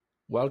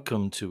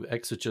Welcome to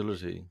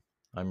X-Agility.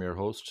 I'm your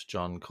host,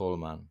 John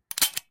Coleman.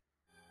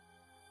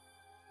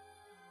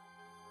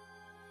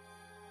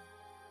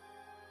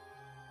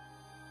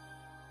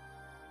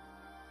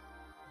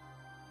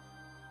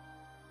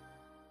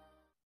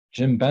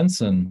 Jim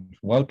Benson,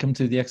 welcome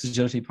to the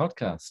X-Agility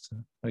podcast.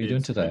 How are you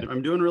doing today?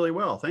 I'm doing really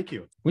well, thank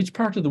you. Which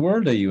part of the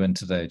world are you in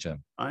today,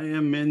 Jim? I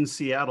am in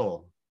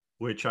Seattle,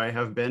 which I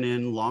have been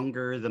in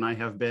longer than I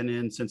have been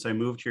in since I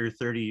moved here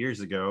 30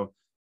 years ago,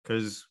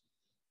 because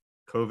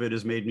COVID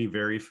has made me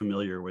very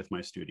familiar with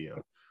my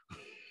studio.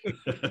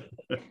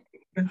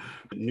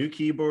 New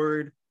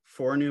keyboard,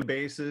 4 new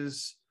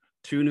basses,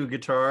 2 new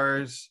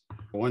guitars,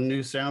 1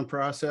 new sound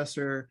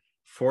processor,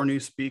 4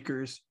 new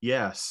speakers.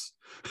 Yes.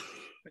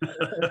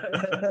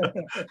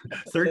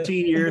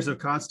 13 years of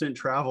constant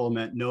travel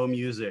meant no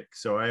music.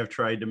 So I have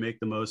tried to make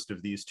the most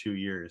of these 2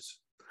 years,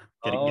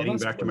 getting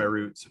back to my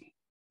roots.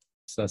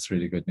 That's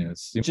really good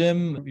news.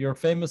 Jim, you're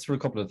famous for a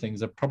couple of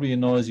things. It probably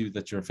annoys you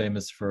that you're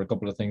famous for a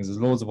couple of things. There's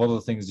loads of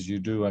other things that you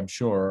do, I'm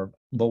sure.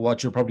 But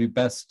what you're probably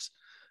best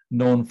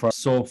known for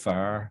so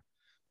far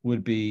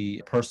would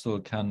be personal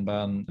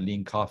Kanban,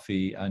 lean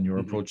coffee, and your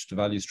approach to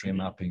value stream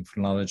mapping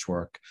for knowledge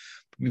work.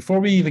 Before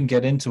we even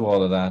get into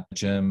all of that,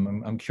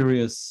 Jim, I'm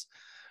curious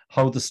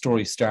how the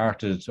story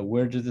started.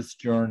 Where did this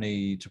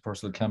journey to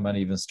personal Kanban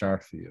even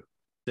start for you?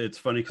 It's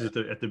funny because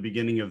at the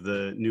beginning of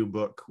the new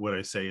book, what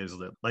I say is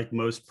that, like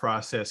most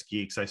process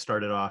geeks, I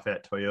started off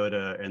at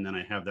Toyota, and then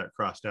I have that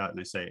crossed out and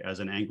I say,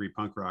 as an angry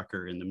punk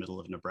rocker in the middle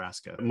of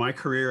Nebraska. My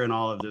career in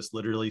all of this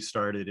literally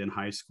started in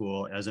high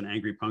school as an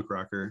angry punk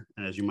rocker.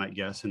 And as you might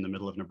guess, in the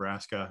middle of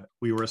Nebraska,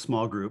 we were a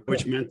small group,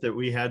 which meant that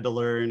we had to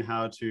learn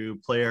how to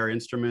play our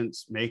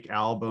instruments, make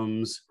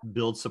albums,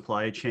 build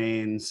supply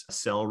chains,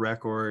 sell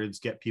records,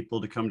 get people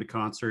to come to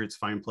concerts,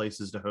 find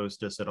places to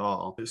host us at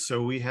all.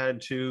 So we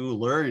had to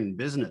learn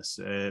business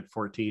at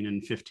 14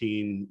 and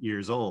 15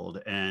 years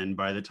old. And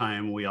by the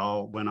time we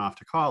all went off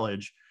to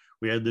college,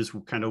 we had this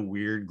kind of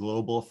weird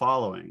global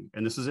following.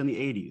 And this is in the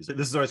 80s.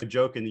 This is always a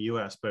joke in the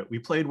US, but we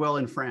played well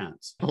in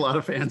France. A lot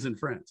of fans in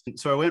France.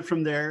 So I went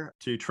from there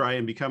to try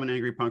and become an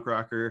angry punk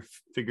rocker,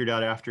 figured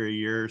out after a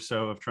year or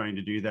so of trying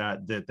to do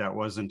that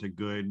wasn't a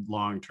good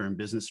long-term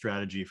business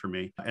strategy for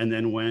me. And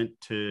then went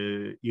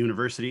to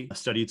university,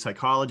 studied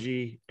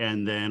psychology,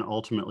 and then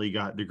ultimately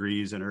got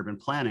degrees in urban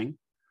planning.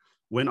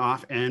 Went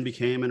off and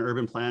became an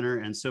urban planner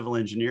and civil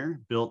engineer,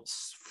 built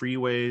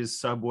freeways,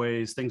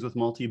 subways, things with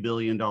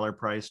multi-billion-dollar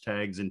price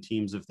tags and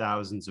teams of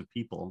thousands of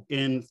people.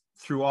 And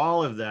through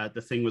all of that,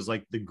 the thing was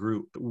like the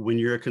group. When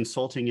you're a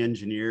consulting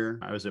engineer,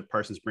 I was at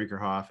Parsons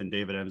Brinkerhoff and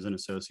David Evans and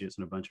Associates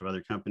and a bunch of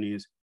other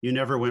companies. You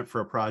never went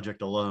for a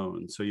project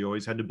alone. So you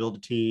always had to build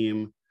a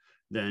team,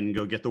 then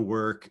go get the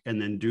work,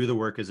 and then do the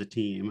work as a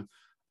team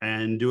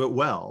and do it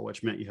well,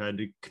 which meant you had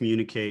to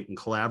communicate and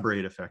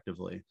collaborate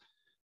effectively.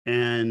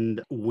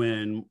 And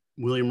when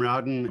William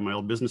Rowden, my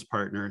old business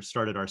partner,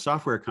 started our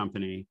software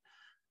company,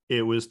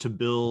 it was to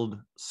build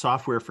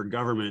software for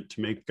government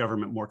to make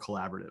government more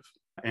collaborative.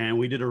 And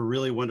we did a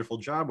really wonderful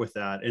job with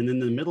that. And in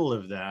the middle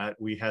of that,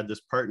 we had this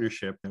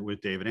partnership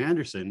with David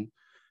Anderson.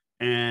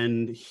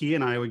 And he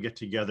and I would get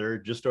together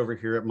just over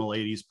here at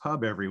Milady's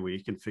Pub every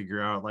week and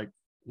figure out, like,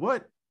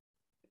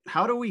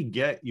 how do we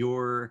get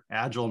your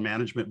agile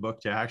management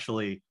book to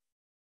actually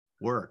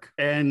work?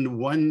 And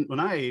one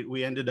night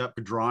we ended up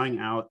drawing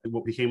out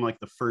what became like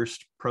the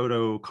first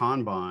proto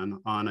Kanban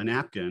on a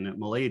napkin at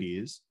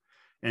Milady's.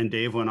 And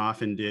Dave went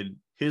off and did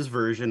his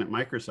version at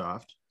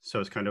Microsoft.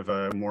 So it's kind of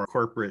a more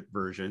corporate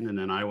version. And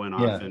then I went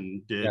off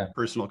and did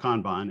personal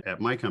Kanban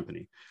at my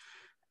company.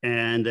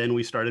 And then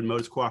we started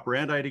Modus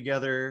Cooperandi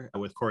together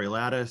with Corey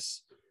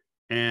Lattice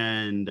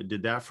and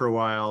did that for a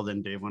while.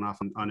 Then Dave went off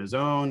on his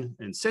own.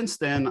 And since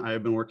then,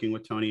 I've been working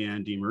with Tony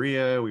and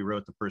DiMaria. We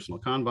wrote the personal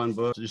Kanban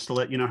book. Just to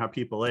let you know how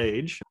people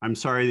age. I'm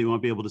sorry that you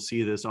won't be able to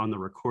see this on the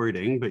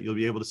recording, but you'll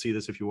be able to see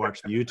this if you watch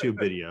the YouTube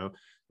video.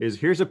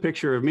 Here's a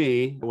picture of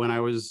me when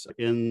I was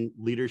in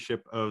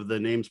leadership of the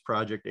NAMES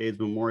Project AIDS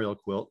Memorial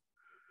Quilt,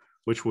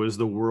 which was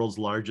the world's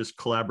largest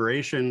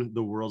collaboration,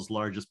 the world's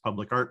largest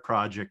public art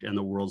project, and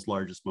the world's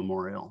largest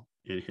memorial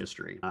in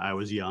history. I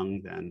was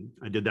young then.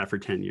 I did that for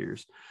 10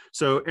 years.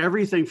 So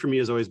everything for me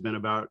has always been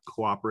about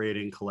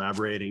cooperating,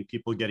 collaborating,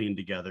 people getting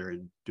together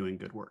and doing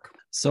good work.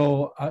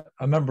 So I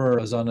remember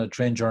I was on a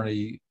train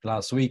journey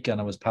last week and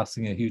I was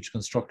passing a huge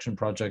construction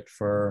project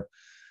for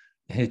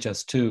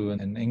HS2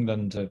 in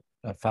England,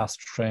 a fast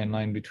train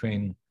line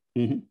between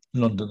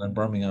London and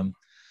Birmingham.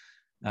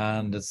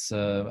 And it's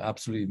an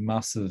absolutely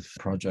massive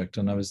project.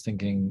 And I was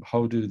thinking,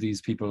 how do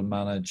these people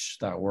manage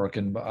that work?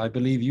 And I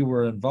believe you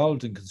were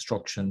involved in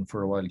construction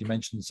for a while. You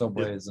mentioned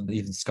subways and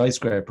even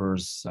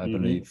skyscrapers, I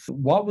believe.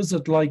 What was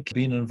it like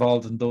being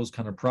involved in those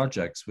kind of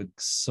projects with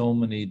so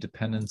many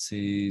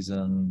dependencies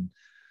and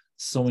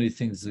so many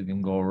things that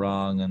can go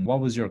wrong? And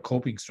what was your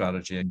coping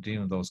strategy in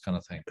dealing with those kind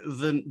of things?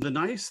 The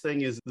nice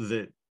thing is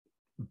that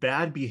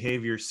bad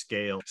behavior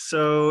scales.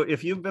 So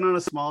if you've been on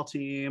a small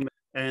team,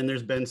 and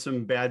there's been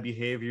some bad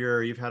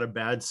behavior, you've had a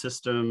bad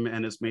system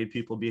and it's made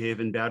people behave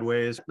in bad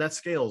ways, that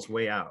scales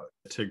way out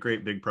to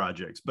great big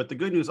projects. But the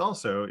good news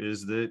also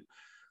is that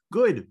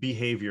good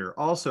behavior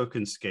also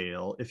can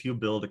scale if you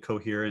build a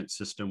coherent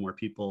system where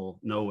people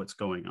know what's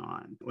going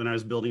on. When I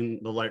was building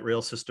the light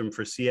rail system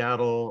for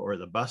Seattle, or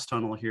the bus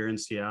tunnel here in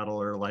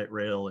Seattle, or light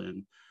rail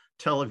in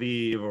Tel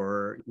Aviv,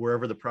 or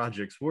wherever the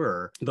projects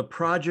were, the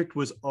project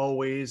was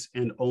always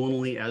and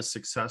only as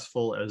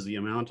successful as the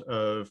amount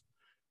of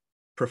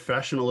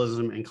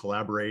professionalism and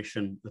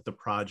collaboration that the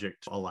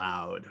project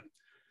allowed.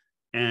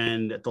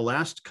 And at the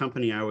last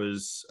company I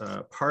was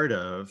part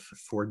of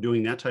for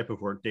doing that type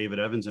of work, David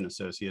Evans and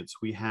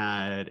Associates, we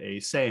had a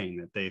saying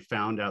that they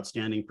found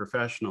outstanding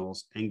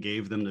professionals and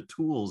gave them the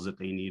tools that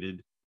they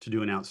needed to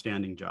do an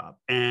outstanding job.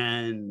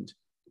 And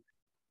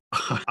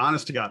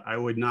honest to God, I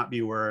would not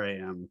be where I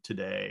am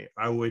today.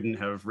 I wouldn't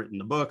have written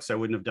the books. I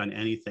wouldn't have done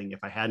anything if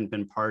I hadn't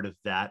been part of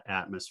that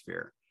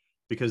atmosphere,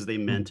 because they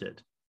meant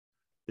it.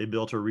 They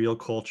built a real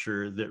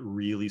culture that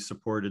really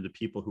supported the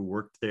people who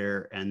worked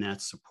there, and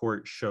that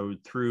support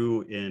showed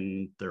through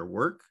in their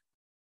work,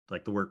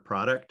 like the work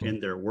product, in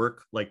their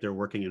work, like their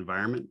working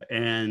environment.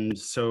 And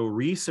so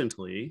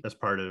recently, as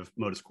part of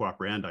Modus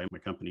Cooperandi, my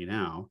company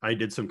now, I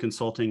did some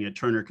consulting at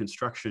Turner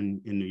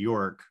Construction in New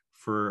York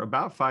for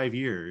about 5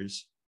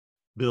 years,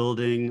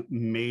 building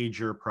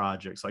major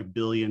projects like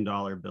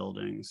billion-dollar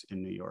buildings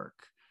in New York.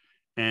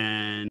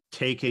 And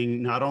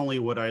taking not only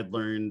what I'd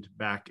learned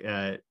back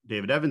at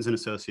David Evans and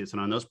Associates and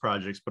on those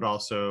projects, but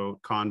also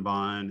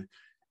Kanban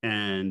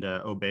and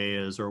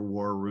Obeyas or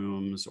war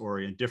rooms,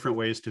 or different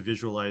ways to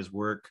visualize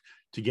work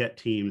to get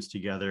teams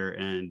together.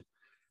 And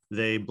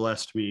they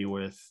blessed me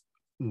with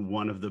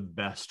one of the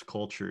best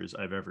cultures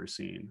I've ever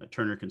seen.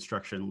 Turner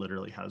Construction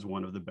literally has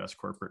one of the best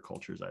corporate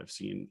cultures I've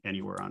seen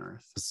anywhere on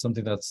earth.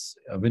 Something that's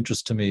of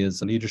interest to me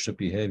is leadership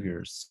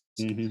behaviors.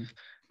 Mm-hmm.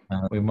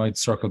 We might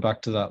circle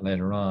back to that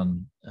later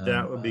on.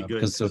 That would be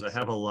good, because I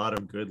have a lot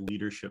of good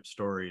leadership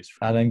stories.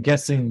 And I'm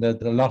guessing that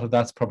a lot of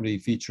that's probably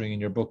featuring in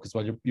your book as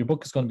well. Your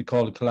book is going to be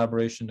called A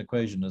Collaboration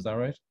Equation, is that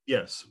right?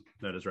 Yes,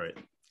 that is right.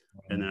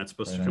 And that's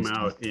supposed to come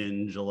out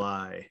in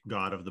July,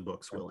 God of the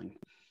books willing.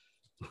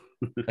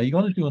 Are you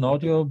going to do an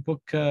audio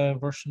book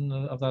version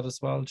of that as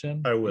well,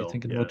 Jim? I will, Are you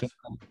thinking yes. about doing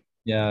that?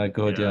 Yeah,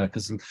 good. Yeah,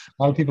 because a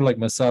lot of people like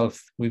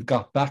myself, we've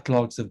got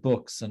backlogs of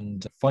books,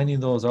 and finding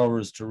those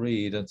hours to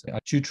read, I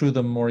chew through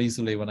them more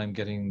easily when I'm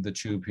getting the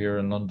tube here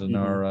in London,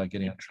 or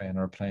getting a train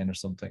or a plane or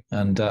something.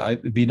 And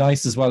it'd be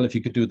nice as well if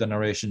you could do the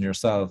narration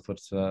yourself, but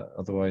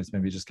otherwise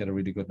maybe just get a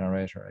really good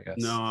narrator, I guess.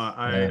 No,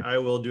 I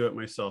will do it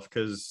myself,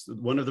 because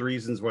one of the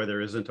reasons why there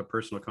isn't a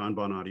personal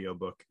Kanban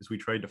audiobook is we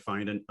tried to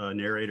find a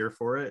narrator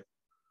for it,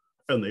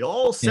 and they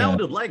all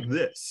sounded like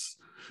this.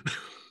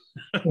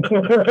 And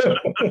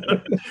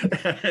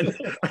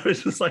I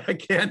was just like, I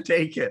can't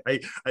take it.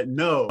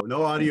 No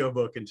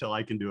audiobook until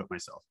I can do it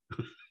myself.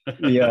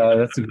 Yeah,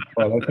 that's a good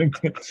point.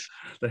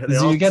 I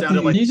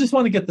think you just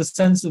want to get the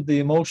sense of the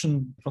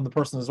emotion from the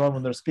person as well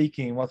when they're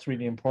speaking, and what's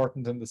really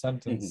important in the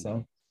sentence.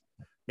 So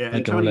yeah,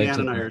 and Tony Ann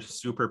and I are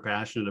super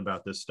passionate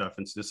about this stuff,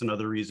 and so this is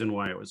another reason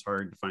why it was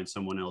hard to find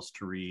someone else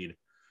to read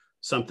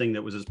something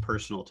that was as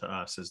personal to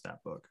us as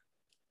that book.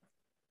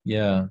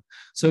 Yeah.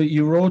 So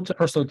you wrote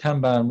Personal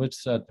Kanban with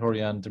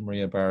Tori Ann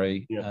DeMaria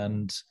Barry,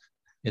 and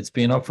it's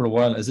been up for a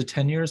while. Is it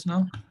 10 years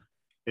now?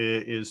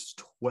 It is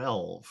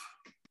 12.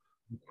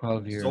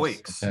 12 years.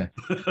 Zoinks. Okay.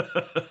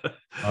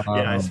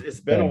 Yeah, it's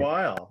been a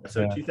while.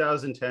 So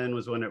 2010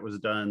 was when it was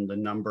done. The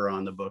number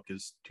on the book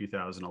is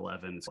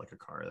 2011. It's like a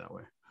car that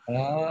way.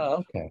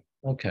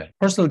 Okay.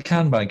 Personal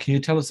Kanban, can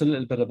you tell us a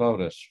little bit about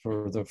it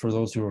for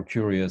those who are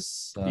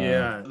curious?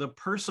 Yeah, the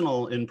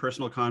personal in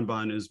Personal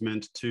Kanban is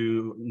meant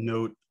to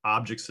note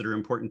objects that are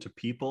important to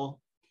people.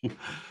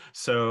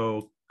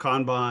 So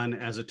Kanban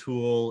as a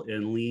tool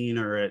in Lean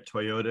or at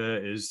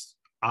Toyota is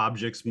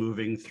objects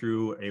moving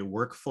through a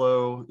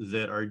workflow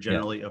that are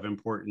generally of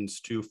importance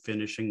to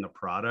finishing the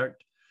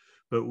product.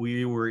 But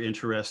we were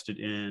interested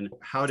in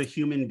how do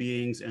human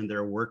beings and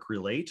their work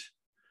relate?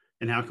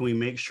 And how can we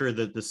make sure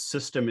that the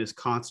system is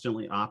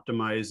constantly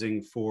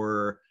optimizing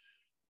for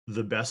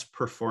the best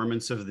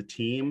performance of the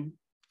team?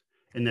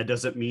 And that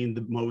doesn't mean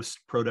the most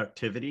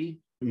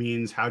productivity. It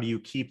means how do you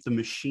keep the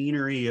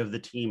machinery of the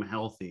team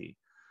healthy?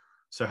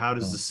 So how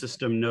does the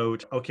system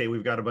note, okay,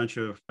 we've got a bunch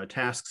of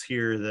tasks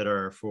here that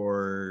are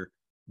for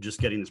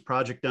just getting this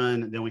project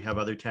done. Then we have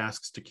other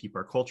tasks to keep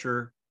our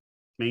culture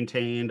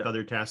maintained,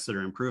 other tasks that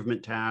are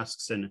improvement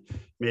tasks, and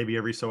maybe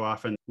every so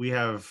often we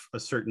have a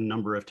certain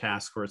number of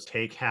tasks where it's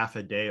take half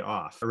a day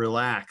off,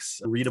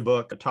 relax, read a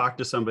book, talk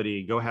to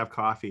somebody, go have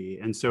coffee.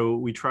 And so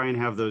we try and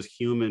have those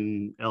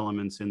human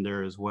elements in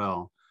there as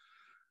well.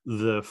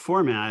 The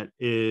format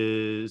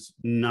is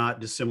not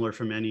dissimilar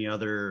from any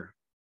other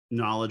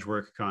knowledge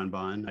work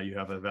Kanban. You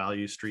have a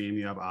value stream,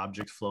 you have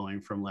objects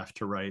flowing from left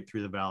to right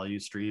through the value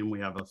stream. We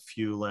have a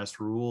few less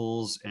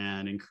rules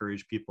and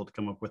encourage people to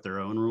come up with their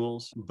own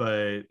rules.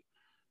 But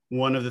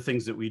one of the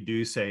things that we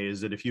do say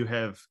is that if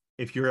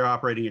you're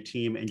operating a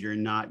team and you're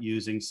not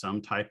using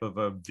some type of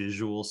a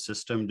visual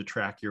system to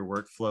track your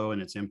workflow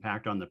and its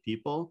impact on the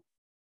people,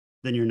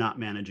 then you're not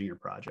managing your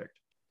project.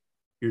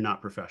 You're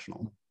not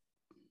professional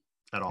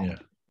at all. Yeah.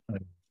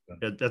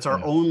 That's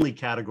our only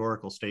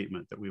categorical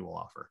statement that we will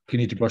offer. You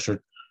need to brush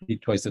your teeth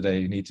twice a day.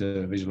 You need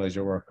to visualize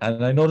your work.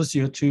 And I noticed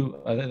you had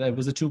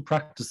two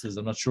practices.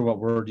 I'm not sure what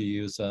word you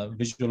use,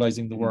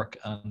 visualizing the work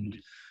and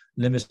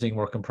limiting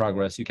work in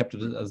progress. You kept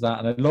it as that.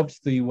 And I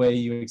loved the way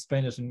you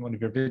explained it in one of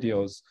your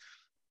videos.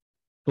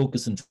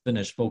 Focus and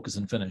finish, focus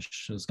and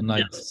finish. There's a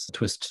nice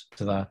twist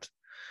to that.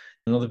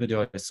 Another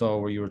video I saw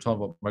where you were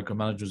talking about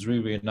micromanagers was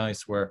really, really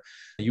nice, where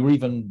you were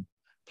even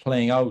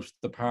playing out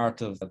the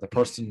part of the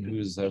person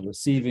who's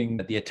receiving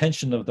the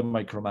attention of the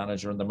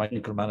micromanager, and the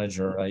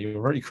micromanager,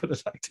 you're very good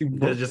at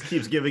acting. It just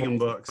keeps giving him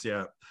books,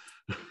 yeah.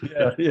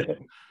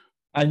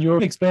 And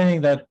you're explaining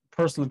that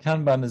personal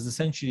Kanban is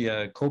essentially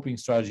a coping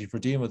strategy for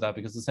dealing with that,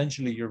 because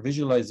essentially you're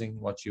visualizing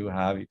what you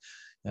have.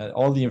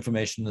 All the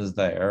information is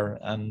there,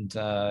 and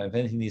if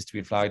anything needs to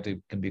be flagged,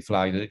 it can be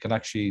flagged. It can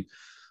actually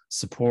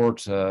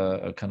support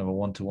a kind of a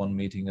one-to-one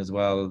meeting as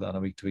well on a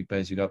week-to-week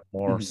basis. You got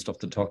more stuff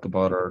to talk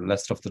about or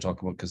less stuff to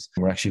talk about because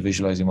we're actually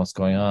visualizing what's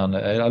going on.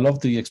 I love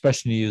the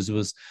expression you used,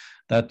 was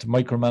that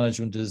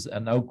micromanagement is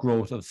an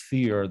outgrowth of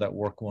fear that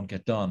work won't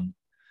get done.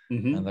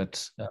 And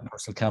that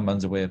personal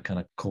Kanban's a way of kind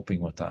of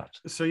coping with that.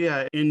 So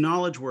yeah, in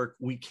knowledge work,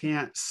 we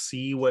can't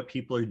see what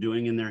people are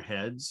doing in their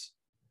heads.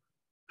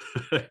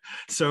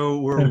 So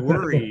we're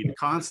worried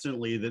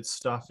constantly that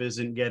stuff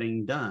isn't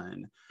getting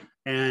done.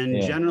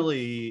 And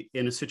generally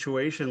in a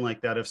situation like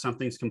that, if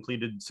something's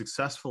completed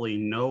successfully,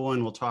 no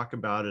one will talk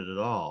about it at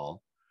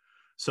all.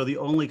 So the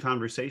only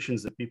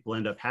conversations that people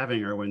end up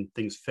having are when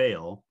things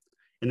fail.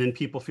 And then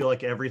people feel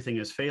like everything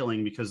is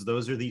failing because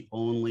those are the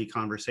only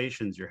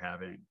conversations you're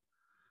having.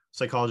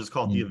 Psychologists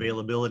call it the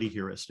availability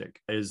heuristic,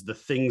 is the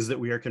things that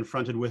we are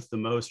confronted with the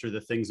most are the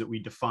things that we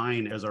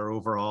define as our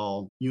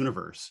overall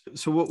universe.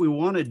 So what we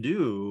want to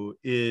do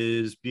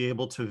is be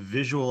able to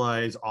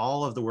visualize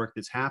all of the work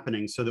that's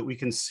happening so that we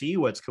can see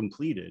what's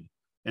completed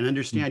and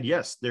understand,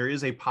 yes, there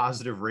is a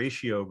positive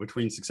ratio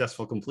between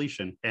successful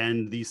completion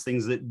and these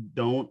things that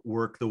don't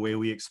work the way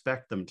we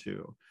expect them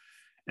to.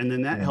 And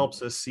then that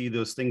helps us see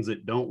those things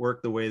that don't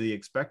work the way they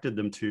expected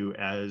them to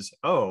as,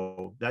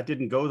 oh, that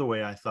didn't go the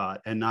way I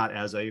thought, and not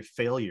as a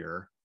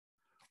failure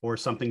or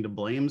something to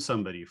blame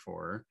somebody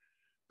for,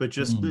 but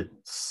just that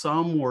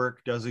some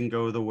work doesn't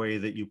go the way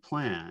that you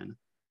plan.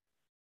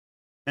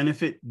 And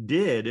if it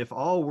did, if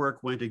all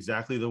work went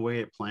exactly the way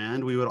it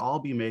planned, we would all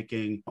be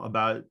making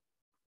about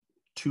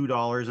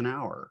 $2 an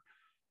hour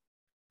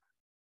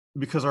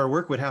because our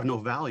work would have no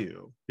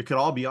value. It could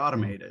all be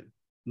automated.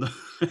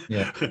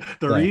 The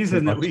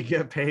reason that we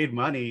get paid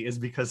money is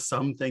because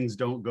some things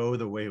don't go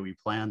the way we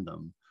planned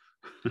them.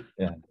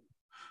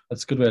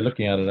 That's a good way of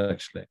looking at it,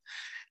 actually.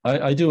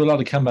 I do a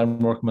lot of Kanban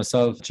work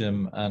myself,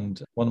 Jim,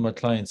 and one of my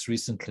clients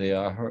recently,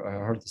 I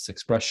heard this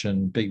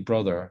expression, big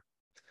brother,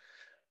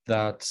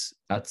 that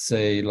at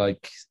say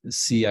like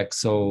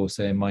CXO,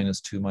 say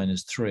 -2,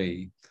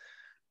 -3,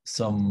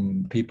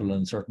 some people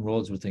in certain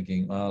roles were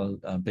thinking, well,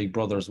 Big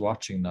Brother's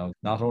watching now.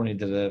 Not only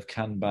did they have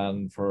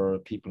Kanban for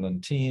people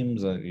in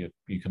teams,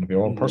 you can have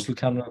your own personal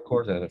Kanban, of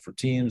course, they had it for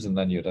teams, and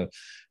then you had a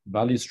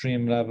value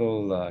stream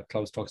level.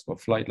 Klaus talks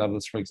about flight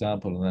levels, for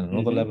example, and then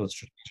another level,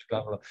 strategic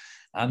level.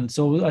 And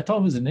so I thought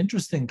it was an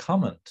interesting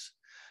comment,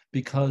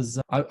 because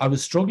I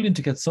was struggling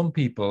to get some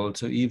people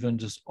to even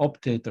just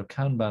update their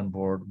Kanban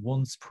board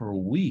once per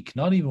week,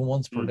 not even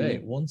once per day,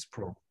 once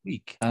per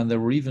week. And they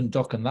were even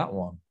ducking that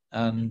one.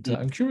 And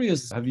I'm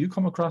curious, have you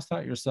come across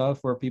that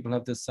yourself, where people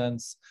have this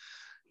sense,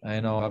 I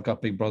know I've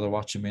got Big Brother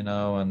watching me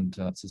now, and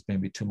it's just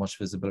maybe too much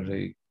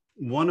visibility?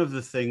 One of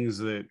the things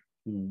that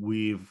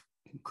we've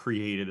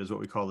created is what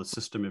we call the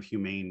system of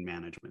humane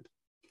management.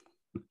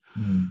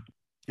 And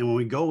when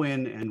we go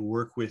in and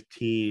work with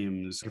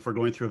teams, if we're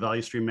going through a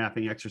value stream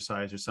mapping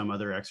exercise or some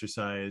other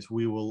exercise,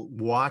 we will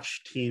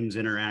watch teams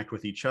interact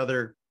with each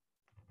other.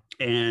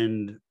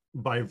 And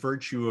by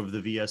virtue of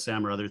the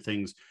VSM or other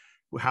things,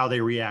 how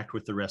they react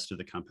with the rest of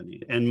the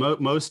company. And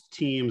most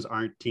teams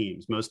aren't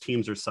teams. Most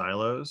teams are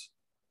silos.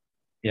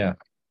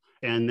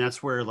 And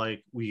that's where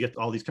like we get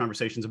all these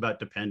conversations about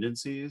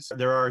dependencies.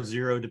 There are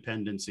 0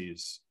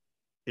 dependencies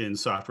in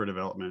software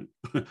development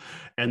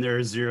and there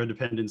are 0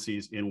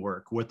 dependencies in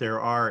work. What there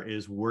are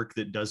is work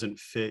that doesn't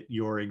fit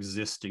your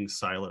existing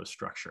silo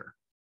structure.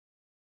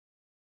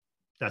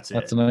 That's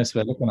a nice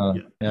way of looking at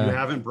it. You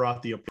haven't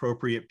brought the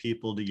appropriate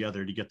people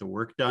together to get the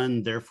work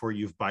done. Therefore,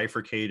 you've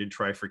bifurcated,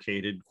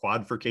 trifurcated,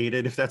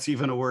 quadfurcated, if that's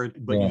even a word.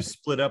 But you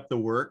split up the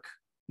work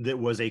that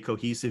was a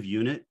cohesive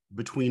unit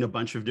between a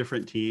bunch of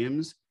different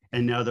teams.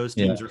 And now those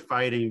teams are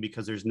fighting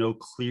because there's no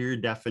clear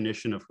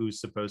definition of who's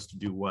supposed to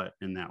do what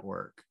in that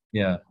work.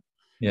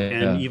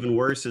 And even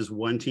worse is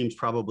one team's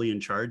probably in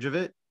charge of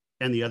it,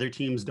 and the other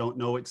teams don't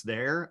know it's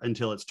there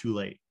until it's too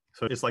late.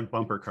 So it's like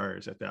bumper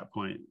cars at that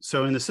point.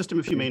 So in the system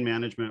of humane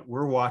management,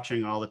 we're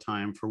watching all the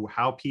time for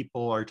how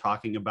people are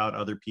talking about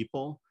other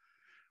people.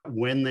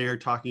 when they're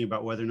talking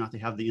about whether or not they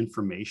have the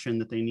information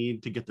that they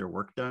need to get their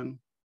work done.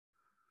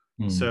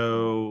 Mm.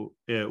 So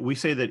we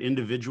say that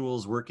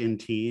individuals work in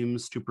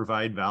teams to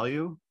provide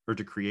value or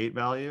to create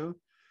value.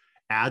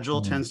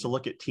 Agile tends to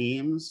look at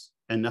teams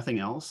and nothing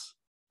else.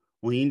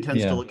 Lean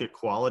tends to look at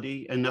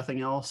quality and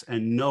nothing else.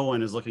 And no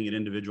one is looking at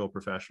individual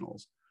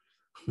professionals.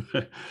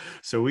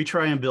 So we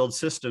try and build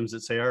systems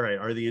that say, all right,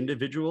 are the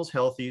individuals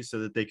healthy so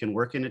that they can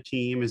work in a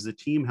team? Is the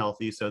team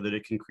healthy so that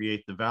it can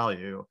create the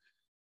value?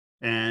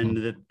 And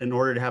that in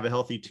order to have a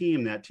healthy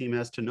team, that team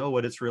has to know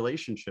what its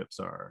relationships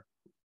are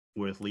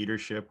with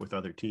leadership, with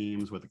other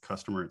teams, with the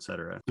customer, et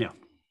cetera. Yeah.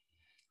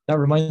 That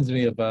reminds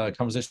me of a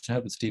conversation I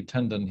had with Steve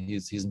Tendon.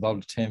 He's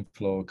involved in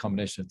TameFlow, a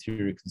combination of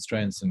theory,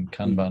 constraints, and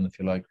Kanban, if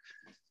you like.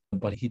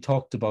 But he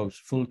talked about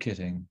full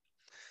kitting,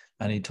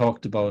 and he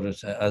talked about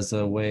it as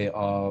a way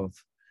of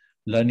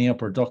lining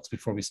up our ducks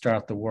before we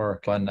start the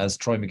work. And as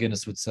Troy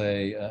McGinnis would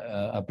say,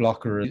 a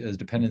blocker is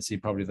dependency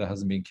probably that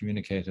hasn't been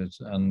communicated.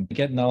 And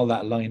getting all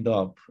that lined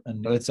up,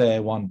 and let's say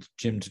I want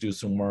Jim to do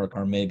some work,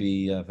 or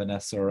maybe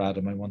Vanessa or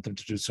Adam, I want them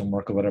to do some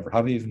work or whatever.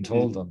 Have I even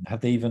told them?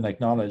 Have they even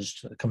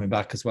acknowledged coming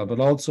back as well? But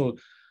also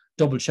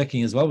double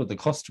checking as well with the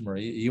customer.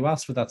 You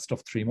asked for that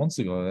stuff 3 months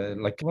ago.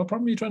 Like, what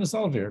problem are you trying to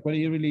solve here? What are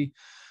you really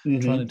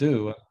trying to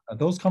do? And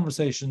those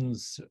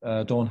conversations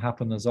don't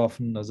happen as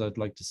often as I'd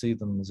like to see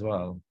them as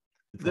well.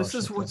 This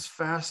is what's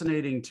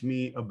fascinating to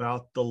me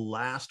about the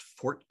last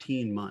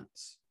 14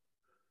 months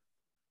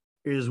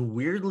is,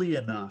 weirdly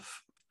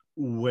enough,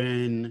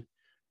 when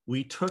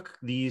we took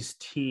these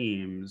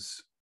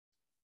teams,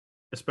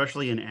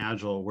 especially in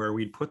Agile, where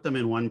we'd put them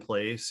in one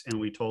place and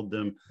we told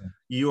them,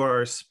 you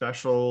are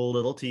special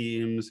little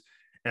teams,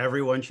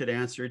 everyone should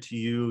answer to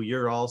you,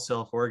 you're all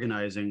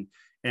self-organizing.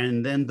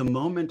 And then the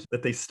moment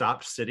that they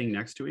stopped sitting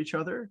next to each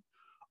other,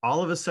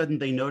 all of a sudden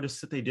they noticed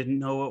that they didn't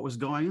know what was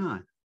going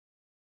on.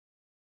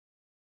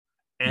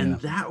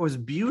 And that was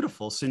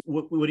beautiful. So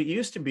what it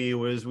used to be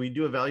was we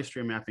do a value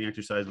stream mapping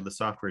exercise with the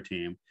software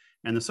team,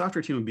 and the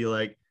software team would be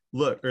like,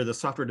 look, or the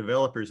software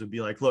developers would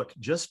be like, look,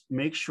 just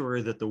make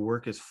sure that the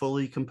work is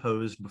fully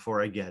composed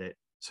before I get it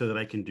so that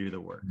I can do the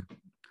work.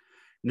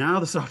 Now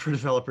the software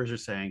developers are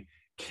saying,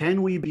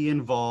 can we be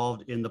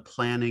involved in the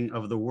planning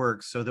of the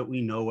work so that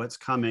we know what's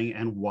coming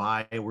and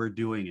why we're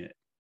doing it?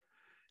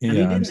 And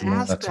they didn't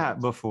ask that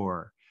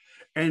before.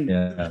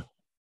 And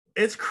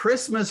it's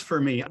Christmas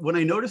for me. When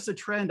I noticed the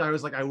trend, I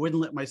was like, I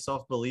wouldn't let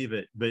myself believe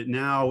it. But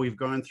now we've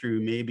gone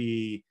through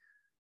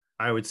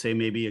I would say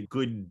maybe a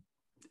good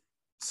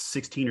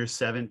 16 or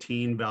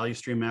 17 value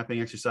stream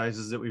mapping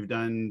exercises that we've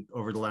done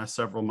over the last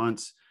several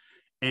months.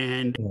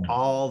 And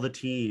all the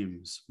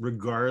teams,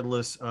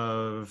 regardless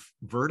of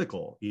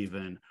vertical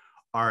even,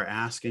 are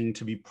asking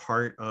to be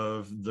part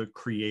of the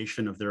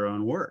creation of their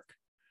own work.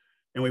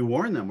 And we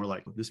warn them, we're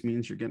like, this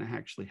means you're going to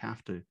actually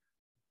have to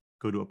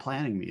go to a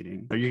planning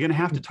meeting, or you're going to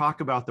have to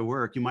talk about the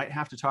work. You might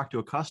have to talk to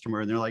a customer.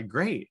 And they're like,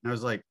 great. And I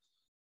was like,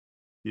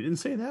 you didn't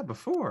say that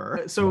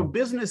before. So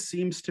business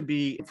seems to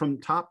be,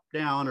 from top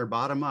down or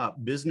bottom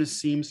up,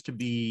 business seems to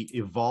be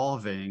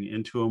evolving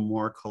into a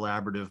more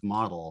collaborative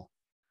model.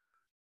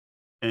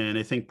 And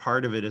I think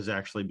part of it is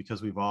actually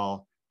because we've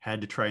all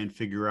had to try and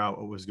figure out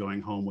what was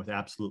going home with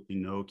absolutely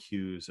no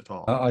cues at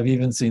all. I've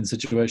even seen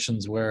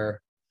situations where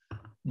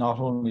not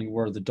only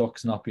were the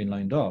ducks not being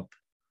lined up,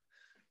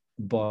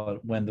 but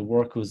when the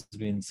work was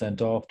being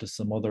sent off to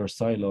some other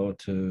silo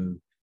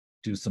to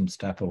do some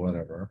step or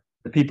whatever,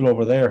 the people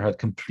over there had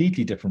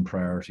completely different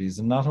priorities.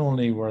 And not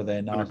only were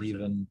they not 100%.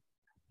 even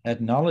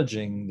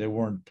acknowledging, they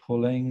weren't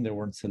pulling, they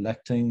weren't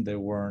selecting, they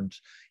weren't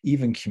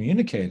even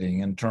communicating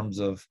in terms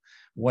of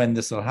when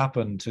this will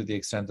happen, to the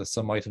extent that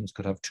some items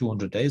could have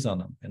 200 days on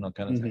them,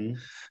 kind of thing.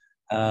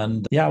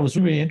 And it was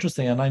really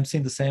interesting. And I'm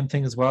seeing the same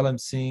thing as well. I'm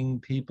seeing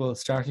people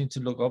starting to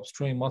look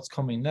upstream, what's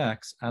coming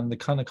next. And the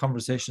kind of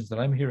conversations that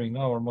I'm hearing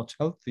now are much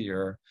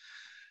healthier,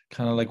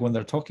 kind of like when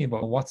they're talking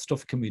about what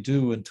stuff can we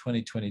do in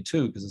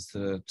 2022, because it's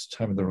the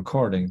time of the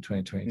recording,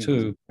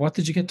 2022. What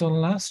did you get done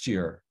last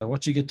year?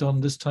 What did you get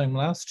done this time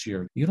last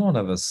year? You don't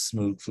have a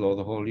smooth flow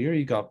the whole year.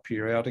 You got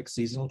periodic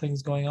seasonal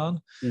things going on.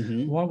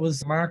 What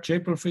was March,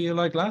 April for you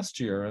like last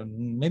year?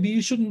 And maybe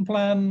you shouldn't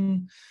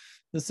plan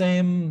the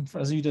same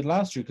as you did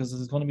last year, because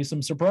there's going to be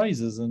some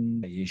surprises.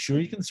 And are you sure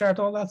you can start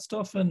all that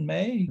stuff in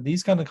May?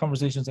 These kind of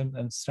conversations,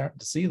 I'm starting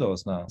to see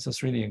those now. It's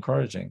just really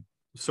encouraging.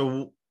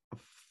 So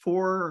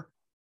 4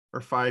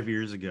 or 5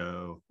 years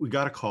ago, we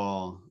got a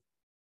call,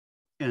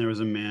 and there was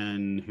a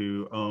man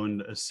who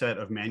owned a set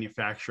of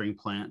manufacturing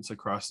plants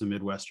across the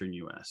Midwestern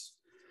US.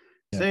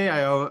 Say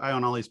I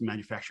own all these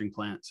manufacturing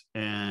plants,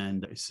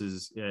 and he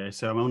says,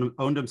 I've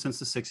owned them since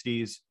the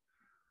 60s.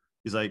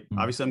 He's like,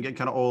 obviously I'm getting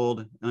kind of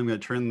old, and I'm going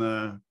to turn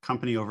the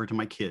company over to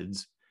my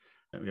kids.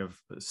 We have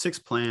 6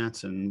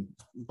 plants and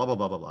blah, blah,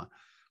 blah, blah, blah.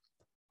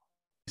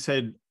 He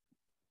said,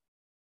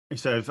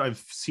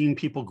 I've seen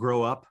people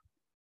grow up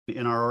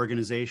in our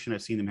organization.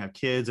 I've seen them have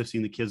kids. I've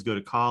seen the kids go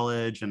to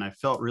college, and I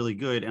felt really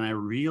good. And I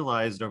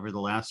realized over the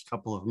last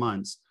couple of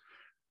months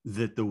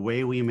that the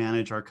way we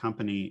manage our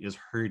company is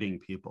hurting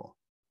people.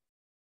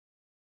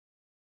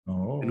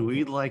 And Oh,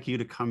 we'd like you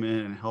to come in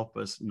and help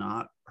us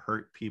not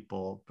hurt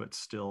people, but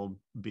still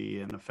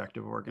be an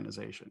effective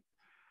organization.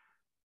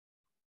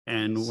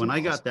 And when so I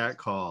got awesome. that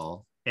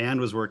call and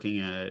was working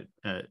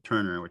at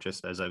Turner, which,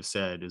 is, as I've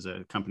said, is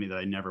a company that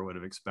I never would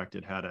have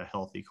expected had a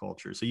healthy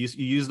culture. So you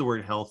use the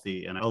word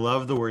healthy, and I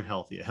love the word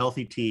healthy. A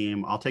healthy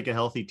team. I'll take a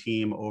healthy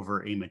team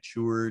over a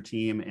mature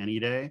team any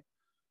day,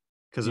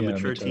 because a Yeah, me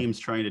mature too. team's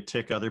trying to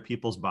tick other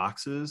people's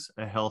boxes.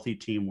 A healthy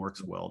team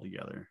works well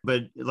together.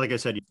 But like I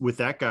said, with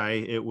that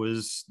guy, that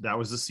was the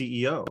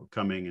CEO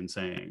coming and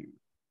saying,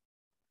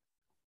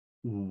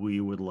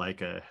 we would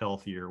like a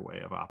healthier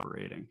way of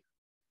operating.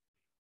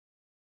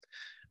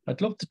 I'd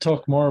love to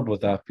talk more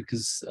about that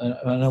because,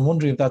 and I'm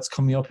wondering if that's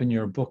coming up in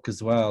your book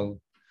as well,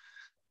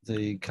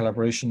 the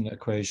collaboration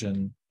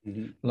equation.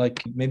 Mm-hmm.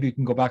 Like maybe you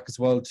can go back as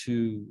well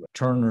to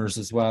Turner's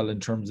as well in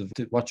terms of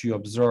what you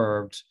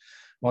observed,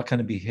 what kind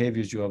of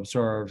behaviors you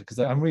observed, because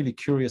I'm really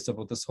curious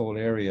about this whole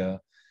area.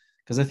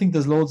 Because I think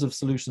there's loads of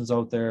solutions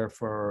out there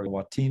for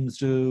what teams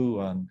do,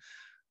 and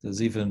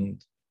there's even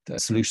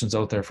solutions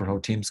out there for how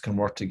teams can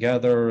work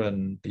together.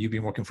 And you've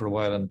been working for a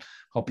while, and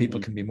how people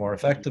Mm-hmm. can be more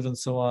effective and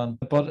so on.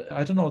 But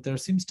I don't know, there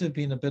seems to have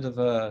been a bit of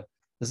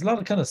there's a lot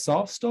of kind of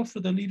soft stuff for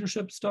the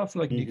leadership stuff.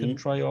 Like you can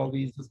try all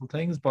these little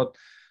things, but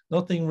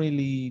nothing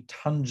really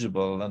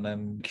tangible. And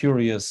I'm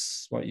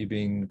curious what you've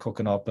been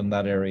cooking up in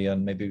that area,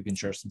 and maybe we can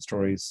share some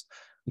stories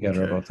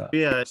together about that.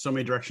 Yeah, so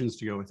many directions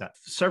to go with that.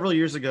 Several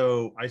years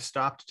ago, I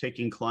stopped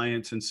taking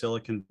clients in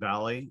Silicon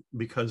Valley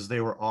because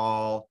they were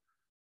all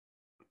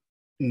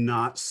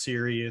not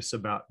serious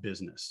about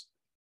business.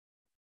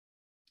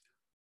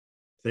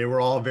 They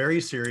were all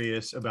very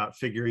serious about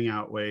figuring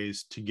out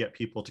ways to get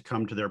people to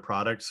come to their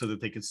product so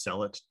that they could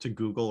sell it to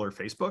Google or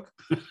Facebook.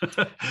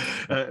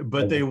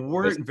 But they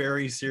weren't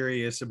very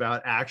serious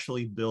about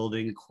actually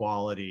building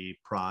quality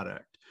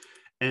product.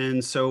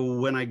 And so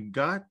when I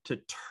got to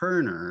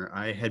Turner,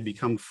 I had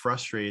become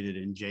frustrated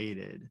and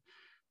jaded.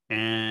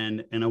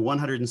 And in a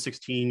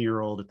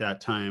 116-year-old at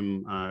that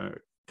time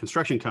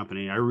construction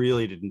company, I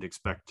really didn't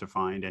expect to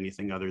find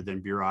anything other than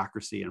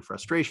bureaucracy and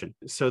frustration.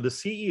 So the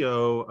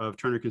CEO of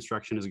Turner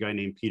Construction is a guy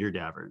named Peter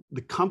Davern.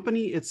 The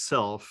company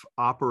itself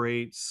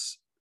operates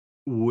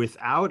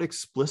without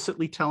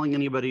explicitly telling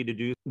anybody to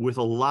do, with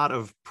a lot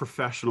of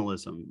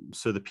professionalism.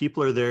 So the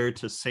people are there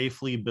to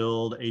safely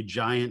build a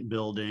giant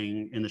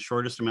building in the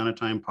shortest amount of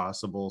time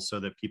possible so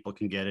that people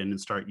can get in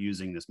and start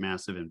using this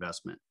massive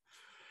investment.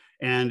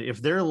 And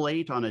if they're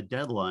late on a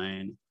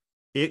deadline,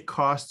 it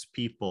costs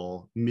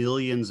people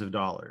millions of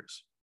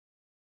dollars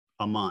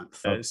a month.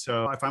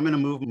 So if I'm going to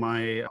move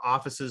my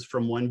offices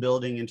from one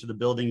building into the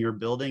building you're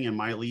building, and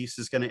my lease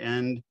is going to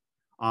end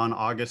on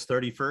August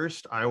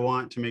 31st, I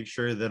want to make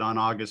sure that on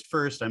August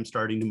 1st, I'm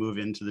starting to move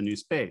into the new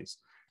space.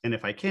 And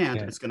if I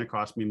can't, it's going to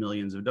cost me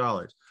millions of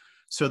dollars.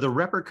 So the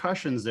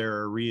repercussions there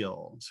are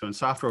real. So in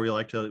software, we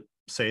like to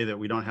say that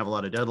we don't have a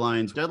lot of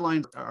deadlines.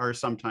 Deadlines are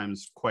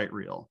sometimes quite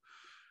real.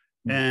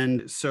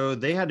 And so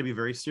they had to be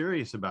very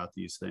serious about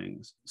these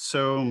things.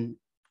 So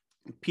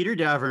Peter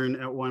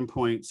Davern at one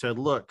point said,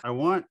 look, I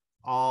want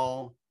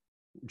all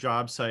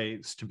job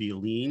sites to be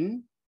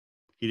lean.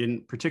 He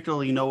didn't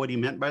particularly know what he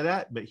meant by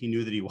that, but he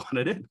knew that he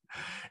wanted it.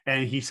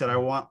 And he said, I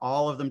want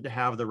all of them to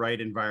have the right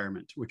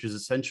environment, which is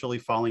essentially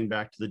falling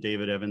back to the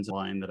David Evans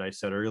line that I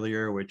said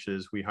earlier, which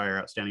is we hire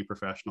outstanding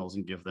professionals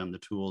and give them the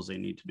tools they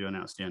need to do an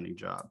outstanding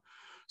job.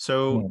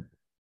 So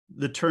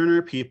the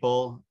Turner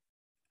people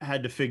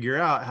had to figure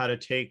out how to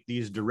take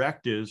these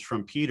directives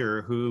from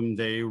Peter, whom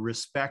they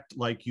respect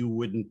like you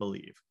wouldn't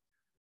believe.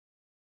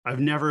 I've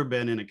never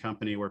been in a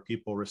company where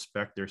people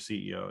respect their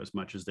CEO as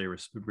much as they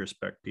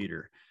respect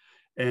Peter.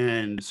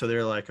 And so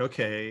they're like,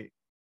 okay,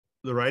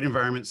 the right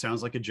environment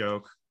sounds like a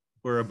joke.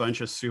 We're a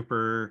bunch of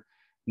super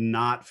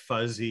not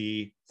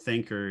fuzzy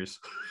thinkers.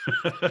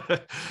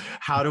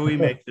 How do we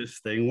make this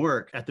thing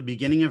work? At the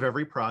beginning of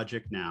every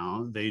project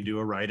now, they do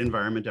a right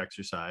environment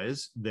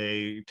exercise.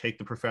 They take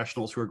the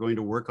professionals who are going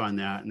to work on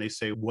that and they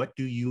say, what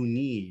do you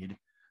need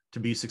to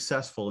be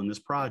successful in this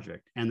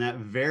project? And that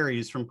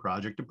varies from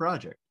project to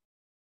project.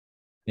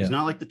 It's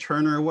not like the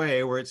Turner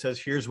way where it says,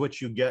 here's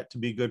what you get to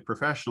be good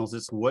professionals.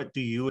 It's what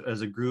do you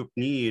as a group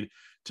need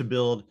to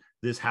build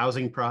this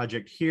housing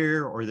project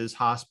here, or this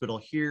hospital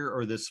here,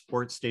 or this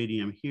sports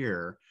stadium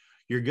here.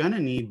 You're going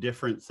to need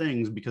different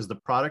things because the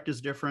product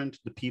is different,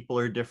 the people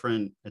are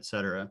different, et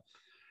cetera.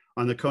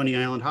 On the Coney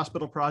Island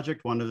Hospital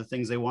project, one of the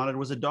things they wanted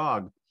was a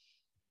dog.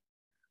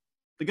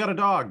 They got a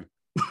dog.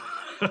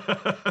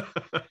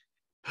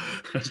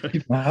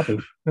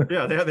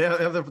 Yeah, they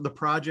have the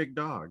project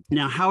dog.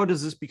 Now, how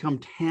does this become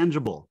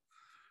tangible?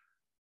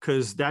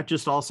 Because that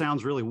just all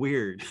sounds really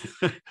weird.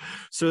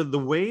 So the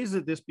ways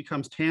that this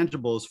becomes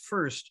tangible is,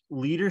 first,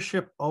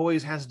 leadership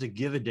always has to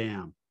give a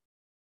damn.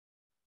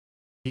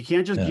 You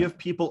can't just give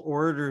people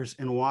orders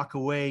and walk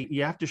away.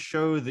 You have to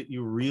show that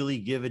you really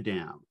give a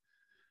damn.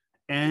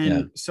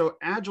 And so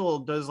Agile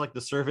does like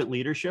the servant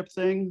leadership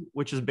thing,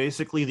 which is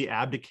basically the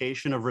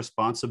abdication of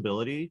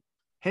responsibility.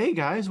 Hey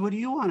guys, what do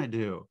you want to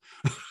do?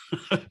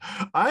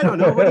 I don't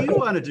know. What do you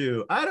want to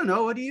do? I don't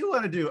know. What do you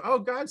want to do? Oh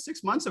God,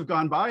 6 months have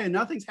gone by and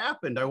nothing's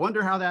happened. I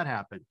wonder how that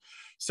happened.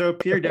 So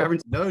Peter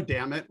Davern said, no,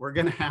 damn it. We're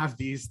going to have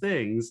these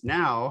things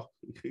now.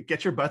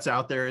 Get your butts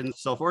out there and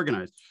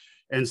self-organize.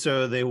 And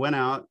so they went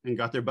out and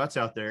got their butts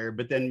out there,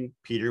 but then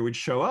Peter would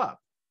show up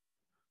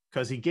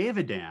because he gave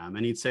a damn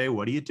and he'd say,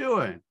 what are you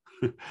doing?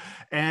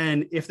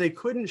 And if they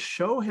couldn't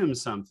show him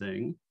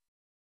something,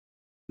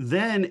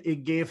 then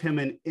it gave him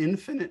an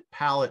infinite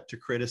palette to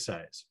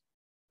criticize.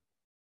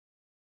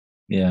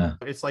 Yeah.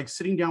 It's like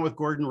sitting down with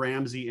Gordon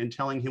Ramsay and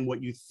telling him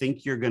what you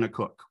think you're going to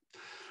cook.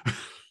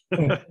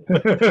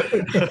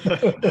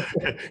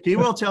 He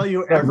will tell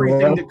you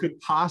everything that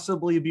could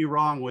possibly be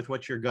wrong with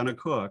what you're going to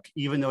cook,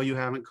 even though you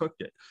haven't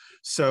cooked it.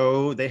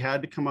 So they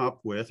had to come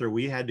up with, or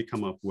we had to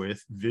come up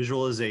with,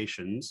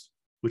 visualizations,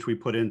 which we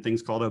put in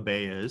things called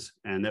obeas,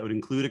 and that would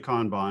include a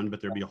Kanban,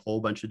 but there'd be a whole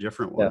bunch of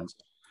different ones.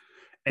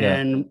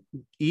 And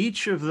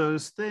each of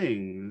those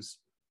things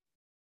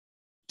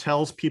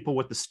tells people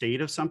what the state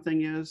of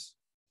something is,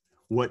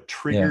 what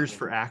triggers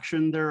for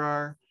action there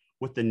are,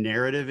 what the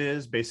narrative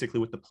is, basically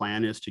what the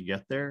plan is to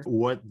get there,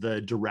 what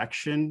the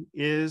direction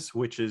is,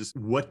 which is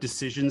what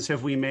decisions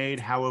have we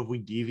made, how have we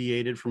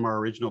deviated from our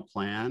original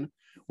plan,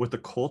 what the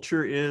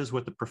culture is,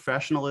 what the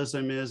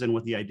professionalism is, and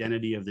what the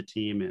identity of the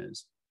team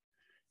is.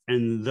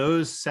 And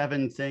those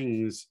 7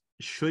 things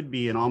should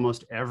be in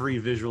almost every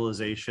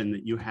visualization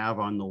that you have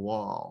on the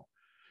wall.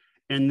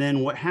 And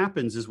then what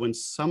happens is when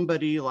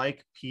somebody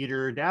like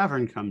Peter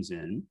Davern comes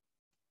in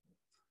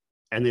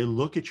and they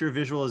look at your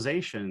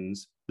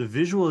visualizations, the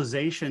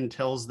visualization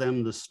tells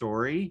them the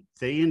story,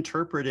 they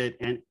interpret it,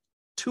 and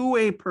to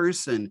a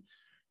person,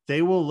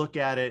 they will look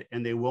at it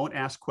and they won't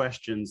ask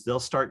questions. They'll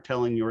start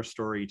telling your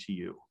story to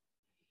you.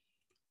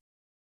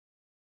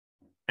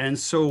 And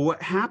so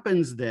what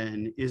happens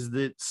then is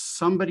that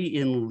somebody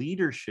in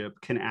leadership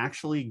can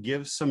actually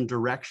give some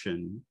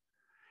direction.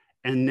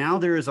 And now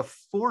there is a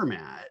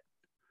format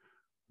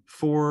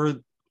for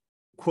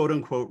quote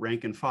unquote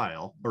rank and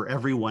file, or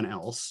everyone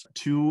else,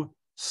 to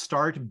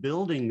start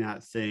building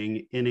that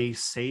thing in a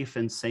safe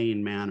and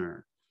sane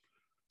manner.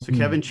 So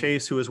Kevin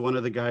Chase, who was one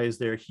of the guys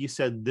there, he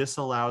said, this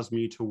allows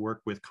me to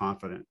work with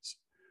confidence,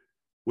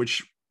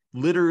 which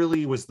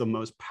literally was the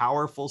most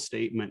powerful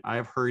statement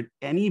I've heard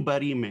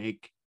anybody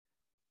make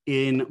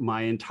in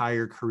my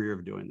entire career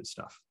of doing this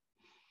stuff.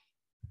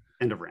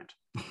 End of rant.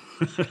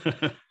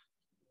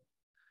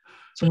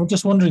 So I'm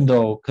just wondering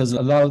though, because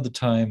a lot of the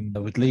time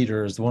with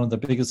leaders, one of the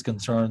biggest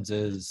concerns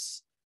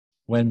is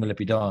when will it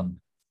be done?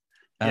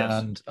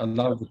 And a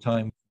lot of the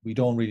time we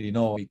don't really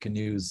know. We can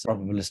use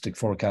probabilistic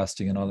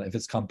forecasting and all that. If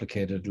it's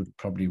complicated, it'll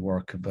probably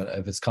work. But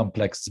if it's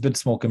complex, it's a bit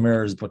smoke and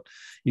mirrors, but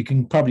you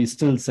can probably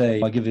still say,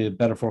 I'll give you a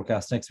better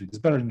forecast next week. It's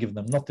better than giving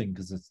them nothing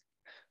because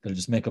they'll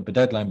just make up a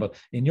deadline. But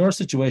in your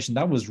situation,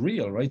 that was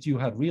real, right? You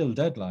had real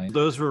deadlines.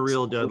 Those were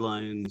real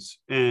deadlines.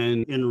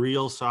 And in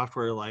real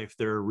software life,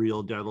 there are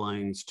real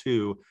deadlines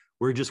too.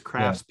 We're just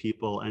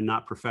craftspeople and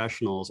not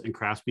professionals. And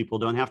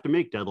craftspeople don't have to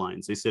make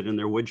deadlines. They sit in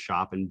their wood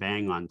shop and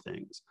bang on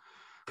things.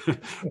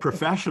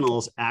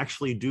 Professionals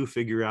actually do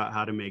figure out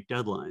how to make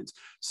deadlines.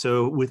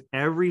 So with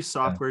every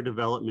software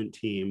development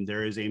team,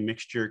 there is a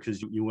mixture,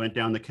 because you went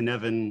down the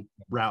Cynefin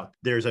route.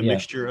 There's a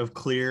mixture of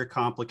clear,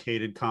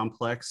 complicated,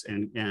 complex,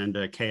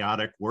 and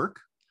chaotic work.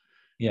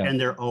 And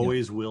there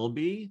always will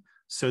be.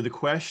 So the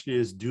question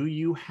is, do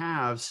you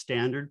have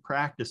standard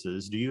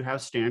practices? Do you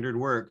have standard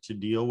work to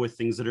deal with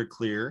things that are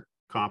clear,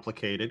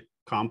 complicated,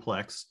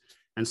 complex,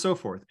 and so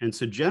forth? And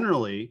so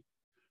generally,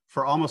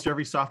 for almost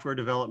every software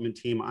development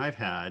team I've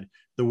had,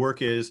 the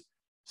work is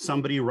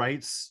somebody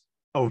writes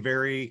a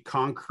very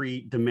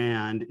concrete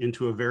demand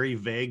into a very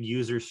vague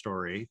user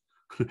story.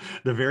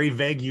 The very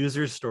vague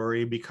user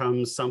story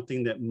becomes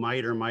something that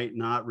might or might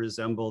not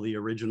resemble the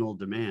original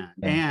demand.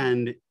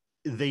 And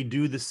they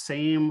do the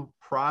same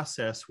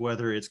process,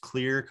 whether it's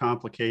clear,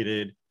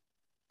 complicated,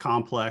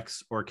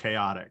 complex, or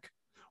chaotic.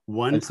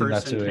 One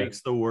person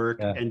takes the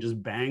work and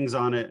just bangs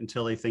on it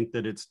until they think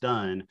that it's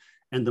done.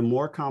 And the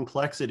more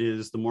complex it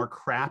is, the more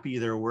crappy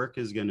their work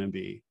is going to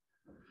be.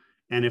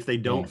 And if they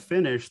don't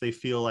finish, they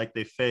feel like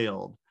they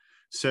failed.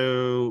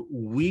 So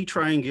we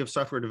try and give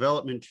software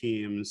development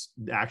teams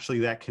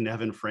actually that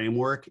Cynefin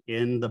framework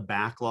in the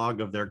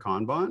backlog of their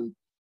Kanban.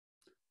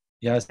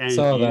 Yeah, I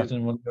saw that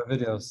in one of your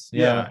videos.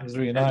 Yeah, it was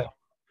really nice.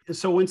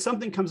 So when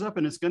something comes up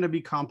and it's going to be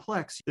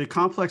complex, the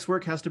complex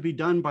work has to be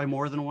done by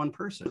more than one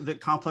person.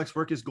 That complex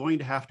work is going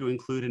to have to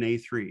include an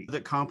A3.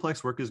 That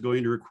complex work is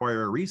going to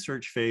require a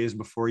research phase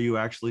before you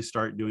actually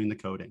start doing the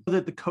coding.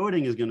 That the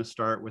coding is going to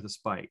start with a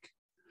spike.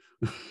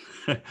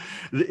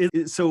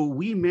 So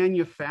we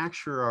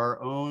manufacture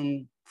our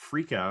own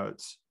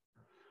freakouts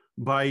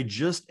by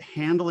just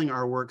handling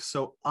our work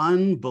so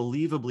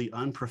unbelievably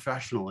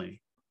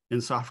unprofessionally in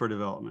software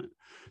development.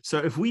 So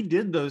if we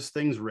did those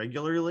things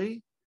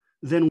regularly,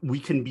 then we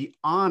can be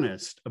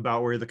honest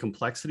about where the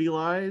complexity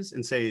lies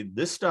and say,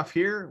 this stuff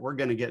here, we're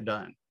going to get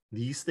done.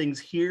 These things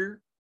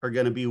here are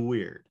going to be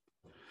weird.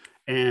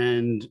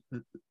 And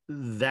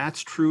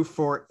that's true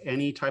for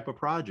any type of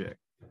project.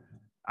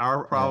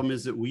 Our problem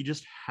is that we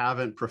just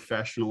haven't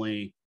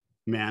professionally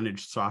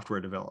managed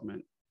software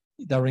development.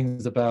 That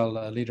rings a bell.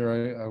 A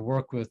leader I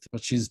work with,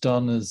 what she's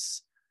done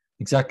is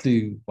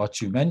exactly what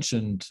you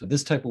mentioned.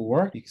 This type of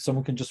work,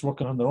 someone can just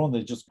work it on their own.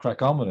 They just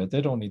crack on with it.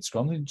 They don't need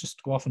Scrum. They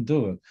just go off and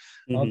do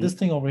it. This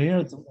thing over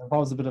here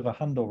involves a bit of a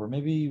handover.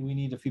 Maybe we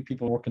need a few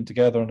people working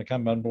together on a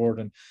Kanban board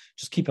and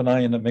just keep an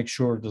eye on it, make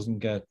sure it doesn't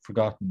get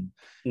forgotten.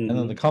 And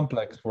then the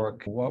complex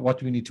work, what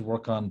do we need to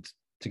work on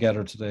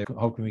together today?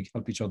 How can we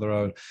help each other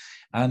out?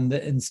 And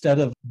instead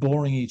of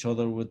boring each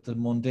other with the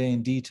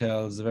mundane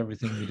details of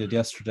everything we did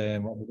yesterday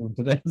and what we're doing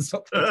today and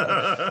stuff like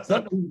that. So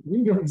that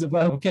rings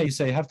about, okay, you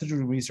say you have to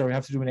do a restart, we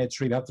have to do an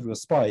H3, we have to do a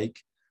spike.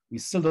 We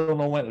still don't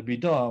know when it'll be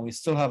done. We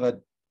still have a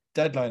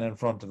deadline in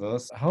front of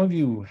us. How have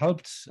you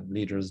helped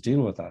leaders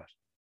deal with that?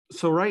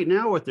 So right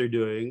now what they're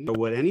doing,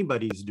 what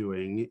anybody's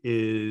doing,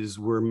 is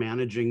we're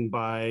managing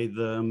by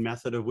the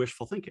method of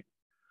wishful thinking.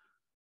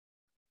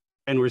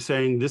 And we're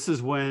saying, this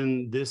is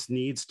when this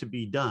needs to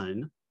be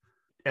done.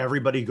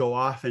 Everybody go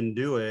off and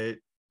do it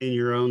in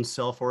your own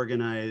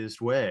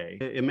self-organized way.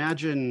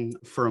 Imagine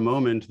for a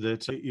moment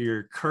that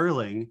you're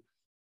curling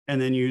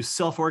and then you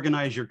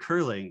self-organize your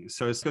curling.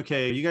 So it's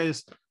okay, you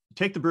guys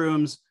take the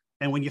brooms,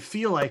 and when you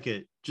feel like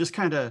it, just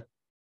kind of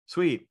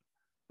sweep.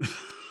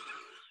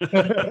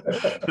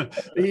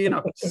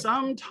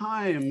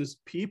 Sometimes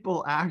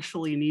people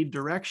actually need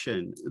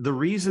direction. The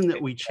reason that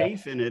we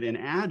chafe in it in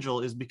Agile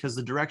is because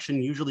the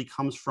direction usually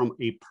comes from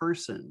a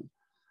person.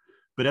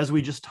 But as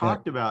we just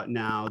talked about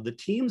now, the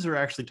teams are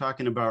actually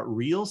talking about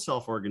real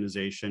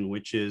self-organization,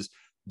 which is,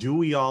 do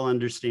we all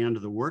understand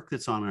the work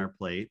that's on our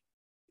plate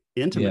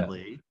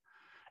intimately?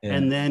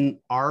 And then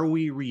are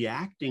we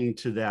reacting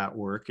to that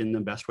work in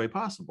the best way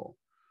possible?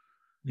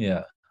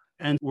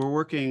 And we're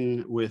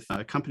working with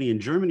a company in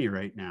Germany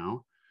right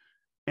now,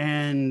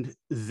 and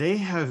they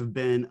have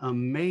been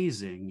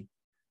amazing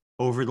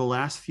over the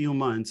last few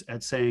months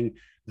at saying,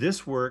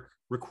 this work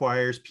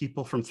requires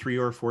people from 3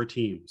 or 4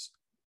 teams.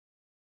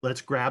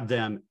 Let's grab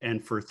them.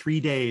 And for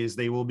 3 days,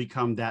 they will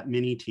become that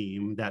mini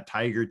team, that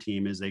tiger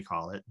team, as they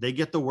call it. They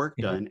get the work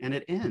done and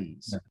it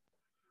ends.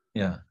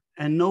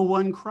 And no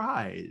one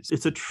cries.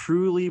 It's a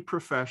truly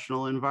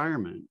professional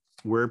environment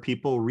where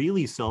people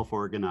really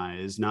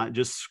self-organize, not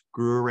just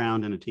screw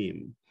around in a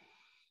team.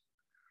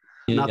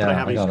 Not that I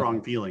have any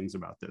strong feelings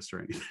about this or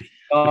anything.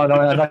 Oh, no,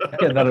 I'm not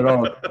getting that at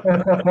all.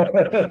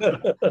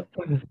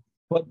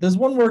 But there's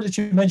one word that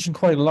you mentioned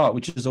quite a lot,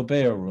 which is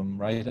Obeya room,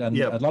 right? And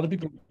a lot of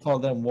people call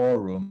them war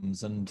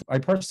rooms. And I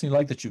personally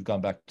like that you've gone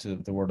back to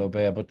the word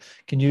Obeya, but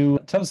can you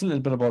tell us a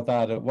little bit about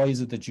that? Why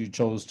is it that you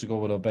chose to go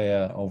with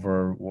Obeya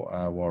over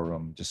war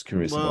room? Just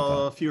curious about that.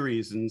 Well, a few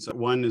reasons.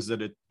 One is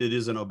that it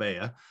is an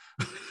Obeya.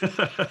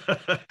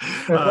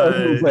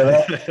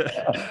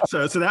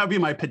 So that would be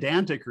my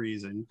pedantic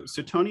reason.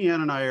 So Tony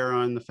Ann and I are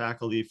on the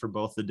faculty for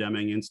both the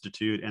Deming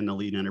Institute and the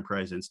Lean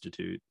Enterprise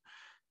Institute.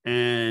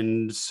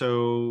 And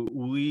so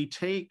we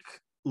take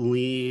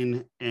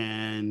lean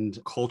and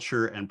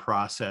culture and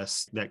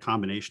process, that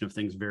combination of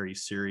things, very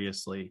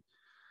seriously.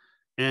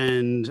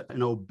 And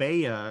an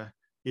Obeya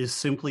is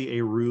simply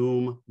a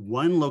room,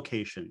 one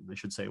location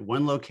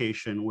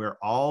where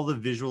all the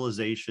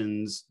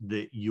visualizations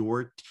that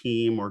your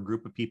team or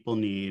group of people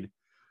need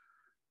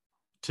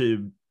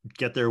to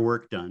get their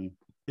work done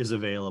is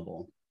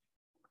available.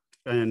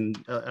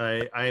 And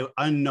I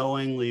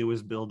unknowingly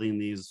was building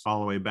these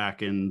all the way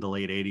back in the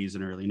late 80s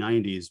and early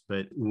 90s.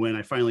 But when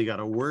I finally got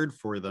a word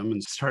for them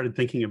and started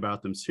thinking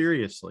about them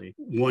seriously,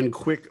 one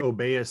quick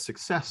Obeya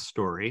success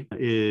story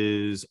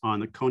is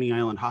on the Coney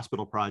Island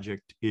Hospital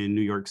project in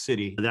New York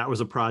City. That was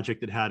a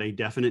project that had a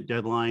definite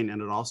deadline,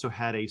 and it also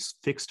had a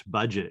fixed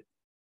budget.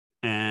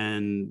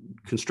 And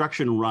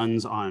construction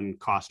runs on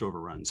cost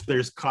overruns.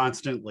 There's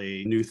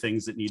constantly new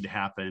things that need to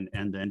happen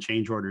and then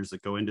change orders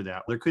that go into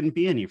that. There couldn't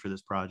be any for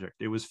this project.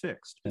 It was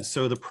fixed.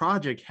 So the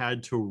project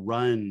had to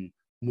run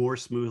more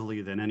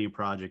smoothly than any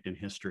project in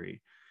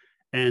history.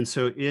 And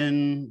so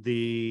in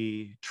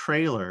the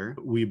trailer,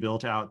 we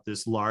built out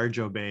this large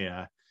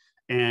Obeya,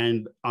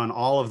 and on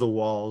all of the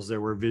walls, there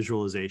were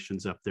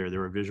visualizations up there. There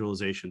were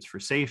visualizations for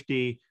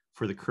safety,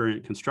 for the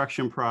current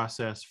construction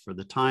process, for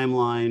the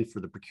timeline,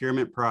 for the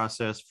procurement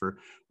process, for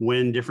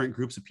when different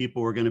groups of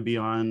people were going to be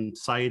on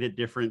site at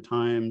different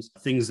times,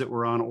 things that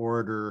were on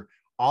order.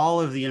 All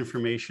of the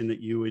information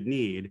that you would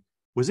need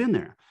was in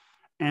there.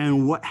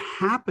 And what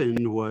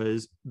happened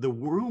was the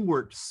room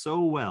worked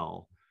so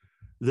well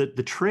that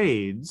the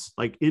trades,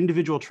 like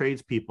individual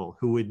tradespeople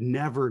who would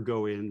never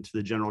go into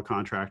the general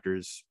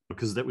contractors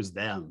because that was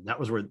them,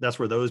 that's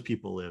where those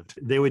people lived.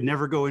 They would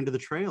never go into the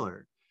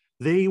trailer.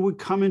 They would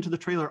come into the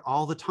trailer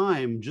all the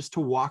time just to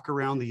walk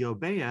around the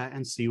Obeya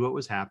and see what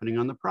was happening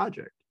on the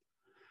project.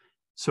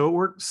 So it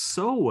worked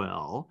so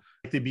well.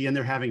 They'd be in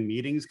there having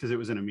meetings because it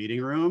was in a meeting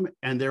room,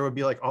 and there would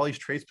be like all these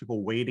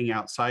tradespeople waiting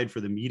outside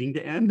for the meeting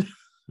to end.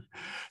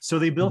 So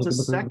they built a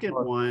second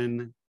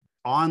one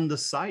on the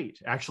site,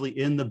 actually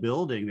in the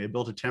building. They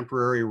built a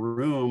temporary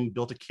room,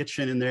 built a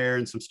kitchen in there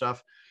and some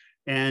stuff.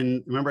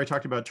 And remember, I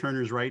talked about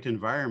Turner's right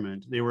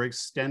environment. They were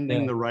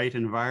extending the right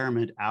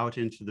environment out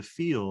into the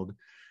field.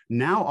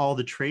 Now all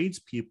the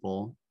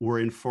tradespeople were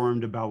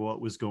informed about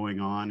what was going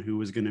on, who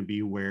was going to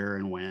be where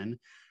and when.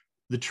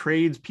 The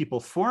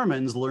tradespeople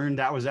foremans learned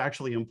that was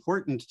actually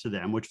important to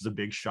them, which was a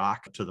big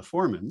shock to the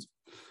foremans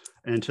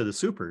and to the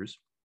supers.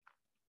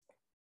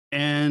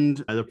 And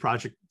the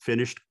project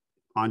finished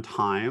on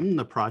time.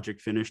 The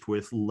project finished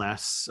with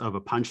less of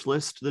a punch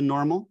list than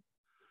normal,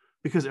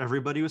 because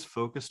everybody was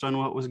focused on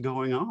what was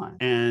going on.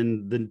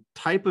 And the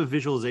type of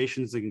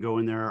visualizations that can go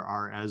in there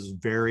are as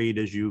varied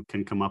as you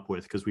can come up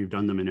with, because we've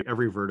done them in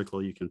every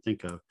vertical you can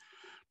think of.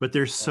 But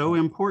they're so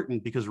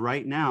important because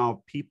right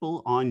now,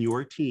 people on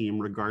your team,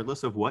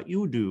 regardless of what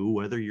you do,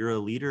 whether you're a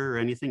leader or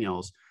anything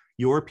else,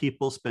 your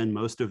people spend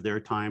most of their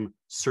time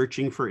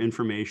searching for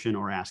information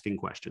or asking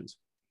questions.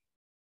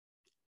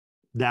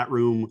 That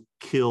room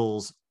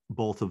kills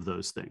both of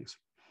those things.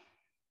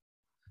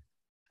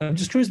 I'm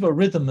just curious about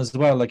rhythm as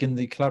well. Like in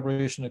the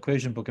collaboration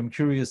equation book, I'm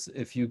curious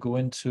if you go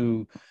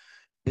into,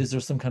 is there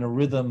some kind of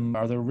rhythm?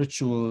 Are there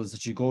rituals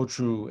that you go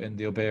through in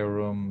the Obeya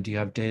room? Do you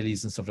have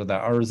dailies and stuff like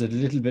that? Or is it a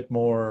little bit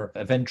more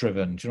event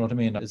driven? Do you know what I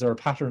mean? Is there a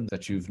pattern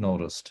that you've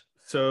noticed?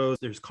 So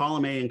there's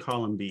column A and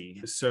column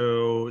B.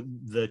 So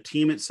the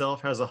team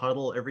itself has a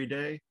huddle every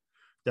day.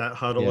 That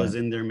huddle is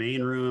in their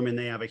main room, and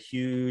they have a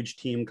huge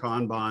team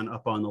Kanban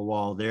up on the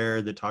wall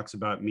there that talks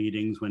about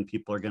meetings when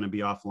people are going to be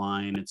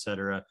offline, et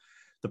cetera.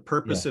 The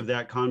purpose of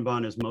that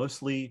Kanban is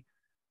mostly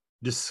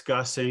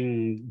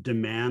discussing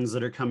demands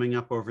that are coming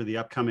up over the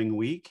upcoming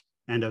week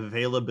and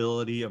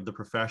availability of the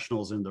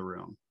professionals in the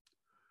room.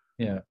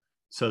 Yeah.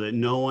 So that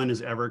no one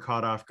is ever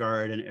caught off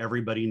guard and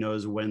everybody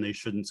knows when they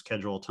shouldn't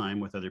schedule time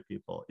with other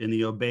people. In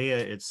the Obeya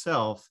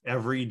itself,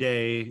 every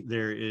day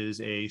there is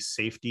a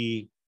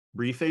safety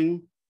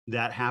briefing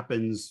that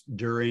happens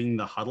during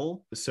the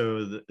huddle.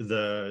 So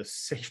the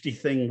safety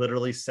thing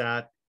literally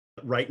sat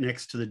right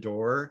next to the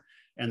door,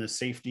 and the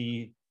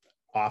safety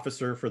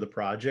officer for the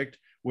project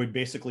would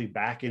basically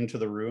back into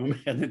the room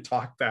and then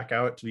talk back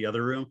out to the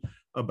other room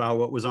about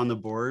what was on the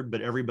board,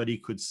 but everybody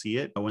could see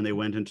it when they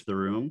went into the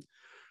room.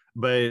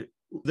 But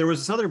there was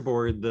this other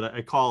board that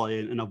I call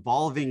an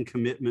evolving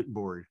commitment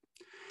board.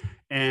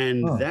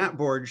 And that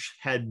board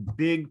had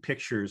big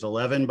pictures,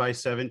 11 by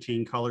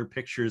 17 color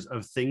pictures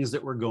of things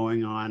that were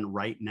going on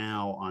right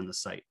now on the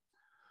site.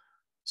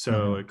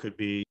 So it could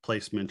be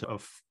placement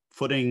of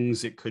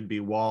footings, it could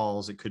be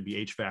walls, it could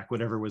be HVAC,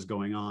 whatever was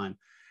going on.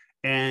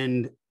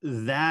 And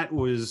that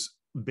was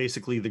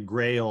basically the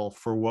grail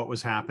for what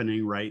was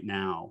happening right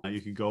now.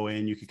 You could go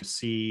in, you could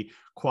see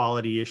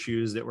quality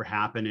issues that were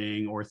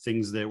happening, or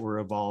things that were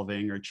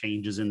evolving, or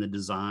changes in the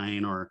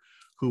design, or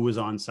who was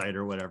on site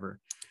or whatever.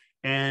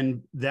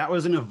 And that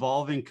was an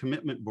evolving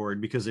commitment board,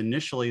 because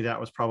initially that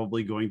was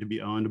probably going to be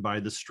owned by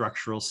the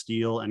structural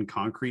steel and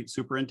concrete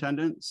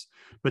superintendents,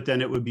 but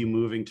then it would be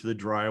moving to the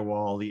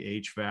drywall,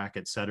 the HVAC,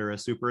 et cetera,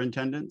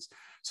 superintendents.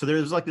 So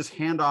there's like this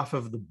handoff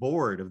of the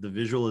board, of the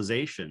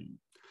visualization.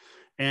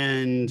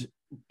 And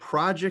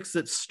projects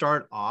that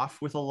start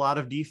off with a lot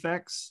of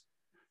defects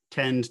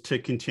tend to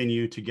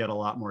continue to get a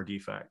lot more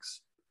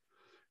defects.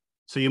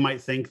 So you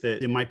might think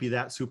that it might be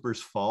that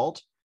super's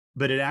fault,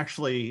 but it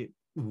actually,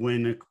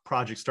 when a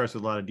project starts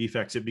with a lot of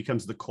defects, it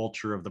becomes the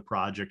culture of the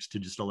project to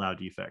just allow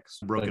defects,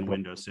 broken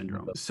window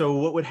syndrome. So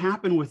what would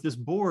happen with this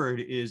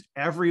board is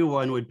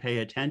everyone would pay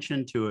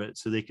attention to it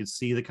so they could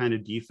see the kind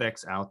of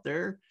defects out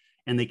there.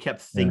 And they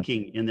kept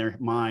thinking in their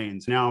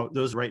minds, now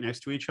those right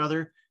next to each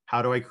other,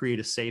 how do I create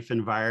a safe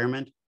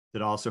environment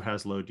that also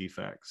has low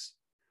defects?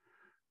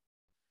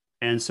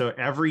 And so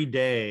every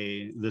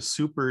day, the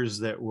supers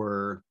that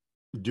were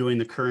doing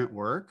the current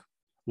work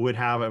would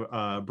have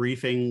a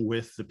briefing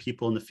with the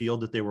people in the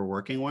field that they were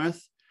working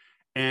with.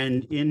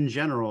 And in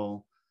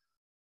general,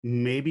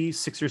 maybe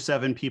 6 or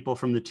 7 people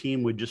from the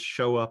team would just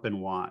show up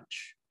and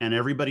watch. And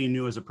everybody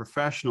knew as a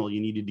professional, you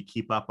needed to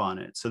keep up on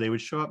it. So they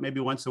would show up maybe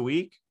once a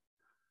week.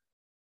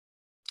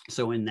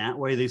 So in that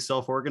way, they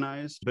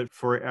self-organized. But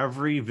for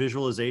every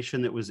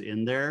visualization that was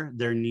in there,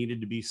 there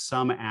needed to be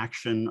some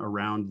action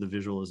around the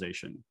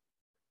visualization.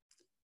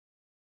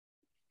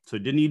 So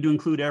it didn't need to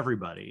include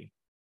everybody.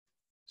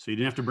 So you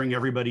didn't have to bring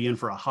everybody in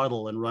for a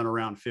huddle and run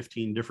around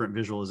 15 different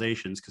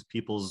visualizations, because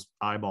people's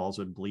eyeballs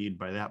would bleed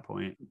by that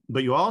point.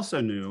 But you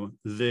also knew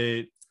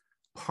that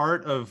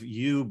part of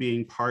you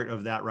being part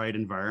of that right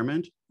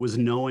environment was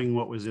knowing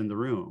what was in the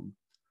room.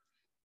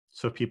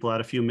 So if people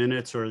had a few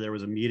minutes or there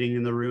was a meeting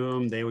in the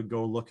room, they would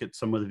go look at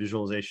some of the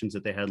visualizations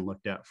that they hadn't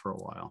looked at for a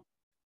while.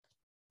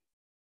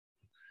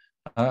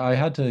 I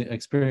had to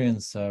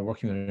experience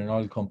working with an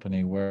oil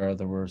company where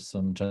there were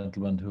some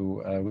gentlemen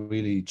who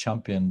really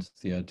championed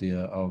the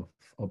idea of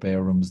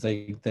Obeya rooms.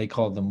 They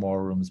called them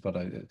war rooms, but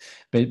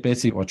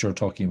basically what you're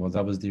talking about,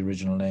 that was the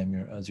original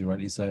name, as you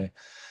rightly say.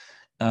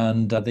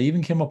 And they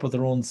even came up with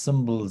their own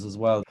symbols as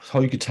well,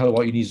 how you could tell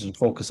what you needed to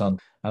focus on.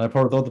 And I've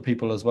heard of other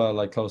people as well,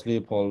 like Klaus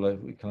Leopold,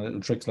 kind of little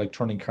tricks like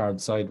turning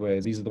cards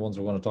sideways. These are the ones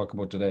we're going to talk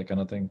about today,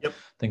 kind of thing. Yep.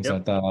 Things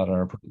like that,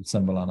 or put a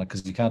symbol on it,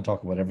 because you can't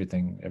talk about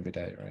everything every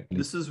day, right?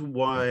 This is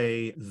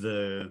why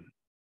the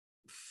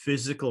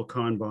physical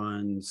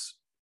Kanbans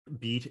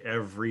beat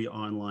every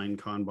online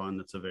Kanban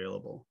that's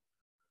available,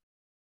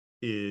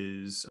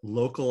 is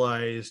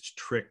localized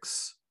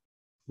tricks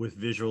with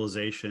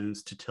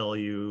visualizations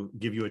to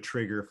give you a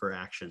trigger for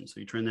action. So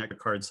you turn that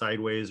card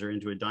sideways or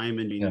into a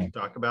diamond, you need to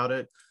talk about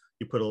it.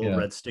 You put a little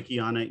red sticky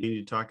on it, you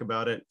need to talk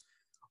about it.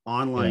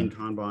 Online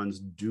Kanbans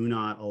do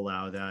not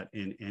allow that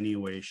in any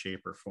way,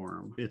 shape, or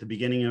form. At the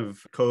beginning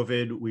of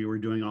COVID, we were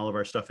doing all of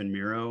our stuff in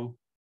Miro,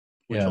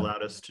 which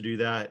allowed us to do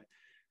that.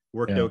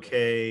 Worked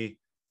okay,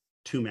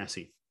 too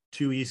messy,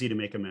 too easy to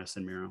make a mess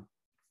in Miro.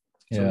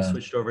 So we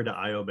switched over to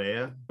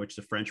Iobea, which is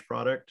a French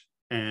product.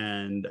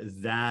 And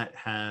that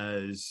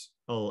has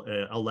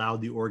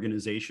allowed the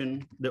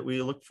organization that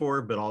we look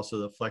for, but also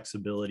the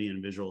flexibility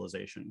and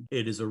visualization.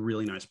 It is a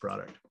really nice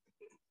product.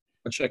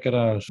 Check it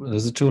out.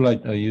 There's a tool I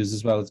use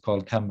as well. It's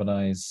called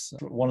Kanbanize.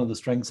 One of the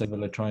strengths of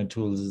electronic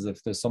tools is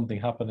if there's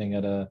something happening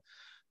at a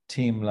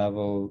team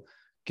level,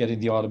 getting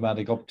the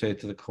automatic update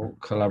to the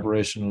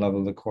collaboration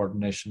level, the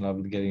coordination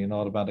level, getting an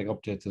automatic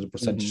update to the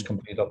percentage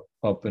complete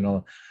up, you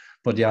know.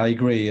 But yeah, I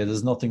agree.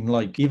 There's nothing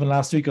like, even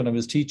last week when I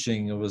was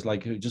teaching, it was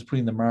like just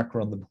putting the marker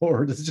on the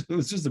board. It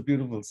was just a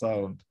beautiful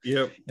sound.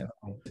 Yep.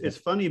 It's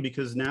funny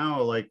because now,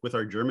 like with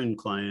our German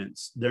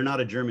clients, they're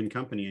not a German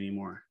company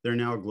anymore. They're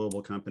now a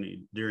global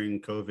company.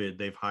 During COVID,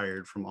 they've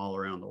hired from all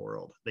around the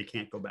world. They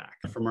can't go back.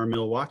 From our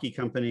Milwaukee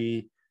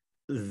company,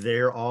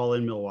 they're all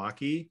in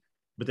Milwaukee,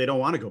 but they don't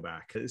want to go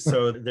back.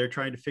 So they're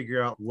trying to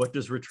figure out, what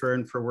does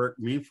return for work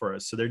mean for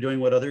us? So they're doing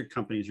what other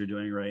companies are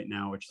doing right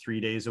now, which 3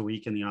 days a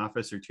week in the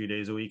office or 2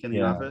 days a week in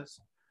the office,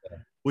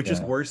 which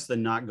is worse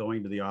than not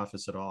going to the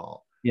office at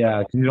all.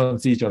 Yeah, you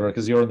don't see each other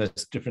because you're on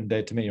this different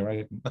day to me,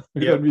 right?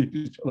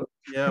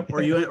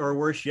 Or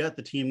worse yet,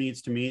 the team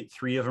needs to meet.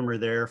 3 of them are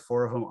there,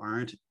 4 of them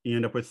aren't. You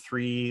end up with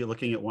 3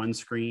 looking at one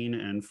screen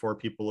and 4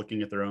 people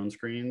looking at their own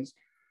screens.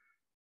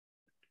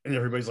 And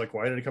everybody's like,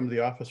 why did I come to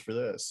the office for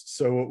this?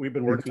 So what we've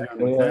been working on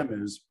with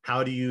them is,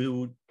 how do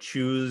you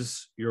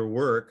choose your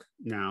work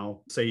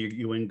now? Say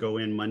you go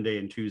in Monday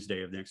and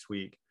Tuesday of next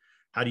week.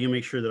 How do you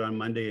make sure that on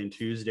Monday and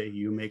Tuesday,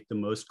 you make the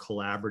most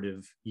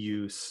collaborative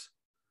use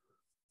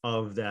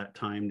of that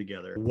time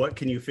together? What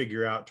can you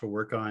figure out to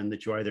work on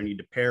that you either need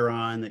to pair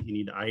on, that you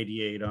need to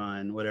ideate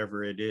on,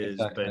 whatever it is.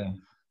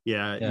 Exactly.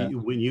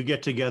 But when you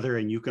get together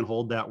and you can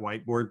hold that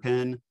whiteboard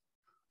pen,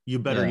 you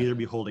better either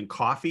be holding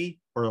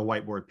coffee or a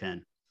whiteboard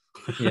pen.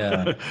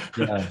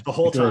 The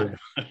whole time.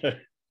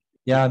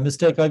 A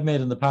mistake I've made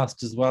in the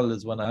past as well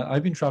is when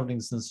I've been traveling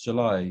since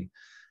July,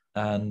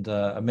 and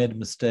I made a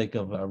mistake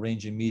of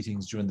arranging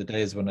meetings during the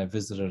days when I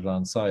visited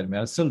on site. I mean,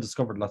 I still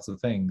discovered lots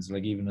of things,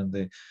 like even in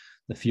the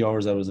few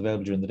hours I was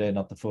available during the day,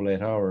 not the full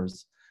 8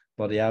 hours.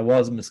 But it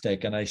was a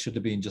mistake, and I should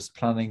have been just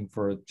planning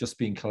for just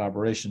being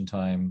collaboration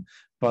time,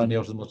 finding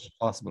out as much as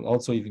possible.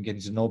 Also, even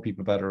getting to know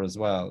people better as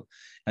well,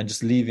 and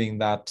just leaving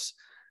that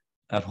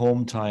at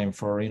home time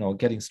for,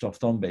 getting stuff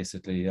done,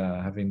 basically,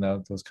 having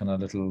those kind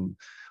of little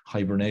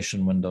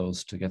hibernation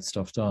windows to get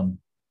stuff done.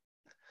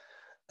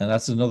 And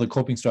that's another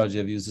coping strategy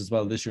I've used as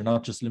well this year,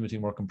 not just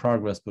limiting work in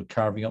progress, but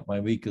carving up my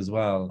week as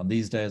well. And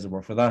these days I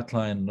work for that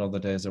client, and other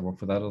days I work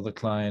for that other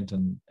client.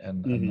 And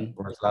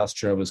whereas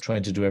last year I was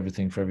trying to do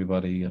everything for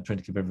everybody, trying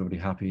to keep everybody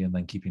happy and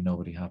then keeping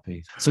nobody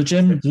happy. So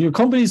Jim, your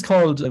company's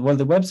called, the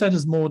website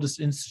is Modus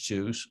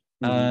Institute.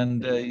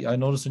 And I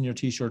noticed on your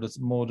t-shirt it's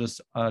Modus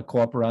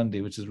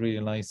Cooperandi, which is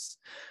really nice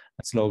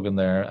slogan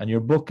there. And your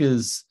book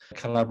is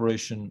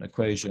Collaboration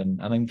Equation.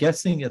 And I'm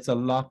guessing it's a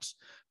lot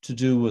to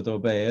do with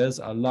Obeas,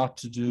 a lot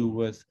to do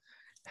with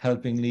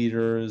helping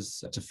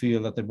leaders to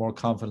feel that they're more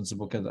confident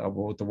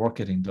about the work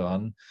getting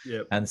done,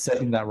 and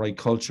setting that right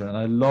culture. And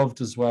I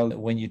loved as well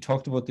when you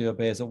talked about the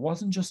Obeas, it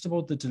wasn't just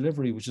about the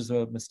delivery, which is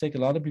a mistake a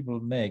lot of people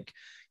make.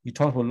 You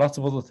talked about lots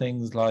of other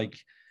things like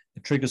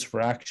triggers for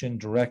action,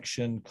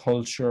 direction,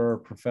 culture,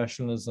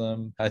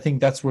 professionalism. I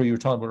think that's where you were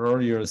talking about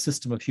earlier, a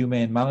system of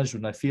humane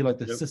management. I feel like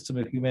the system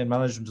of humane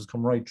management has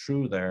come right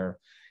through there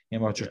in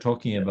what you're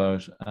talking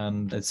about.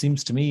 And it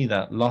seems to me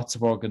that lots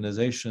of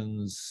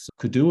organizations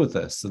could do with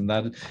this, and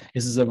that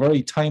this is a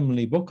very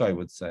timely book, I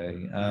would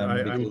say.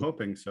 I'm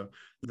hoping so.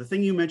 The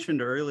thing you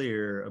mentioned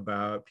earlier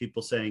about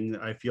people saying,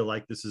 I feel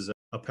like this is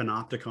a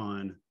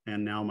panopticon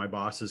and now my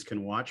bosses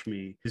can watch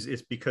me,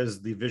 it's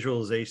because the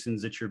visualizations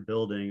that you're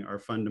building are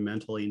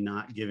fundamentally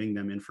not giving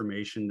them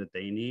information that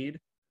they need,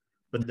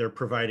 but they're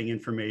providing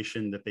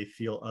information that they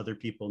feel other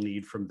people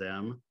need from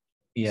them.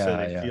 So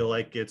they feel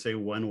like it's a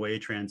one-way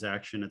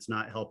transaction. It's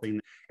not helping.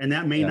 And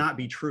that may not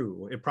be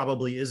true. It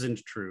probably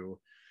isn't true,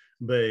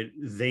 but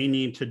they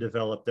need to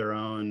develop their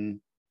own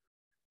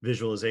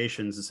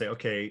visualizations and say,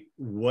 okay,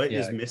 what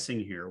is missing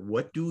here?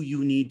 What do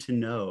you need to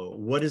know?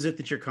 What is it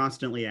that you're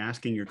constantly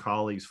asking your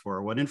colleagues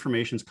for? What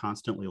information is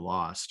constantly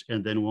lost?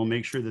 And then we'll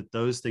make sure that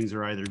those things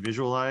are either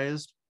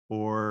visualized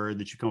or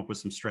that you come up with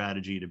some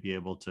strategy to be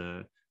able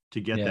to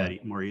get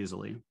that more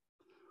easily.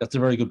 That's a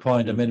very good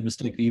point. I made a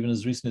mistake even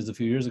as recently as a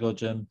few years ago,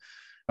 Jim.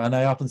 And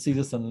I often see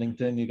this on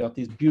LinkedIn. You got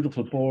these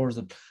beautiful boards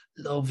and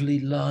lovely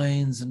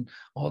lines and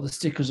all the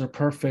stickers are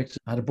perfect.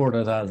 I had a board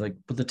like that. I was like,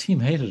 but the team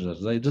hated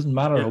it. Like, it doesn't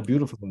matter how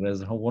beautiful it is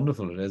and how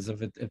wonderful it is.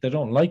 If they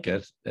don't like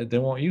it, they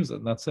won't use it.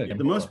 And that's it. Yeah,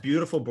 the most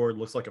beautiful board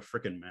looks like a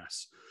freaking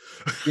mess.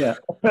 Yeah,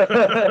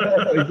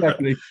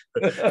 exactly.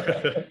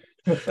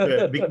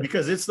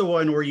 Because it's the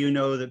one where you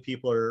know that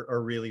people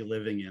are really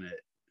living in it.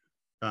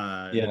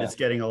 That it's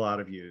getting a lot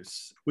of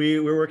use.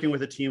 We were working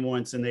with a team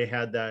once and they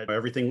had that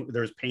everything,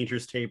 there was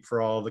painter's tape for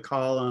all the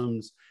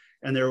columns.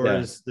 And there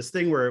was this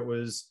thing where it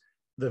was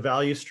the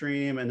value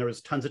stream and there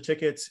was tons of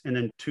tickets and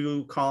then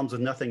 2 columns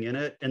with nothing in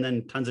it and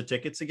then tons of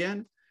tickets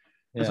again.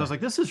 And so I was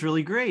like, this is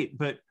really great,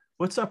 but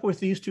what's up with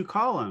these 2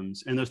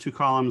 columns? And those 2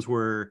 columns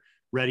were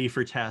ready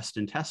for test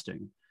and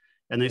testing.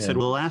 And they said,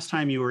 well, last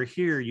time you were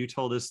here, you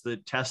told us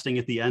that testing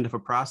at the end of a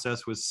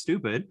process was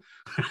stupid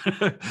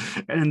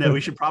and that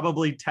we should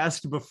probably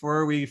test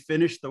before we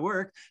finish the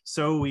work.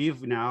 So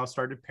we've now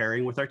started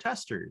pairing with our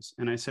testers.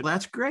 And I said, well,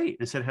 that's great.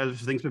 I said, have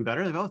things been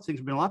better? Oh, things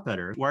have been a lot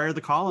better. Why are the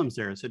columns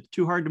there? I said,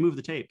 too hard to move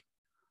the tape.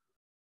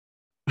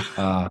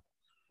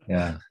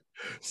 Yeah.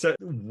 So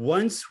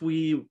once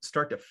we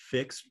start to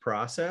fix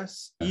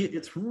process,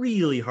 it's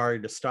really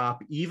hard to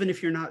stop, even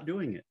if you're not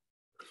doing it.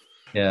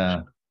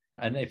 Yeah.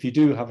 And if you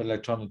do have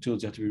electronic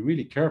tools, you have to be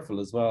really careful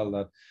as well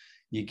that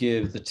you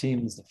give the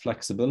teams the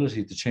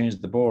flexibility to change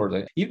the board.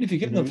 Like, even if you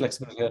give them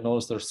flexibility, I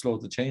notice they're slow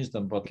to change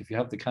them. But if you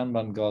have the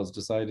Kanban gods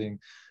deciding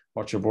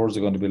what your boards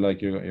are going to be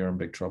like, you're in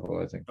big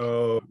trouble, I think.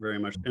 Oh, very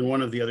much. And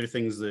one of the other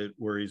things that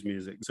worries me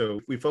is that, so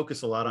we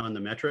focus a lot on the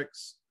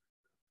metrics.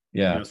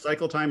 Yeah.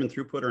 Cycle time and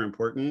throughput are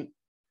important,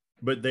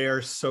 but they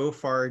are so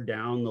far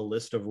down the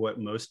list of what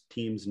most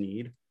teams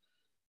need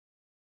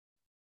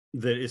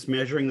that it's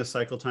measuring the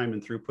cycle time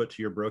and throughput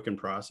to your broken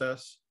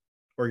process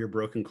or your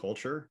broken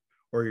culture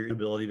or your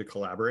ability to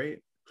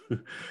collaborate.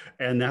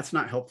 And that's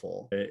not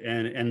helpful.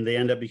 And they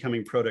end up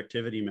becoming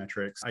productivity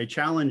metrics. I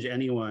challenge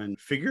anyone,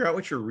 figure out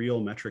what your real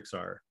metrics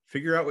are,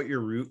 figure out what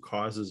your root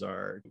causes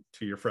are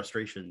to your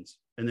frustrations,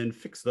 and then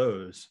fix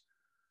those.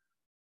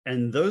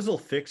 And those will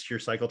fix your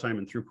cycle time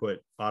and throughput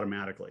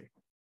automatically.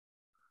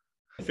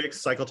 Fix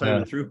cycle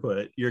time and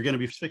throughput, you're going to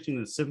be fixing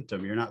the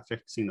symptom. You're not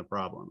fixing the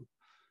problem.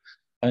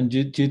 And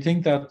do you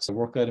think that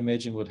workout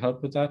imaging would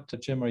help with that,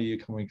 Jim? Or are you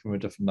coming from a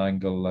different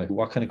angle? Like,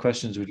 what kind of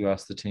questions would you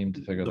ask the team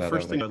to figure that out? The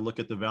first thing, I'd look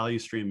at the value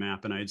stream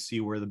map and I'd see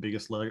where the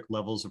biggest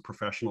levels of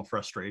professional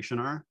frustration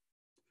are.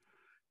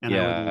 And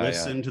I would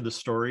listen to the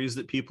stories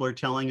that people are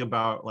telling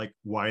about, like,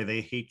 why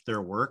they hate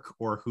their work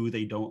or who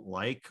they don't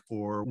like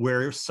or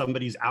where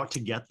somebody's out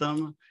to get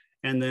them.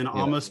 And then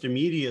almost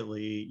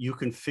immediately you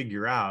can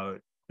figure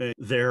out that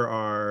there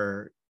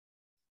are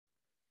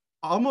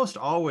almost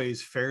always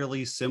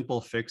fairly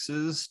simple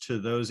fixes to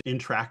those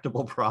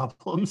intractable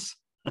problems.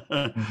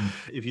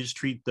 If you just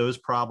treat those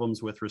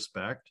problems with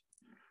respect.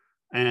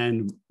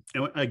 And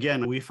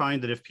again, we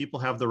find that if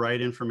people have the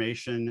right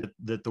information,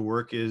 that the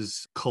work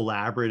is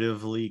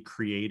collaboratively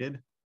created,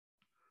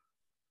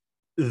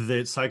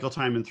 that cycle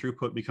time and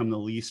throughput become the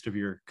least of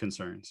your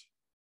concerns.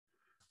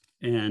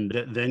 And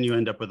then you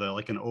end up with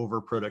an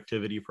over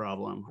productivity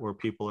problem where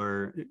people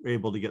are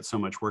able to get so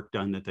much work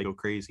done that they go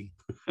crazy.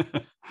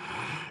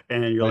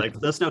 And you're like,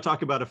 let's now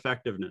talk about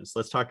effectiveness.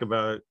 Let's talk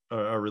about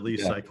a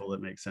release cycle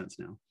that makes sense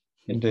now.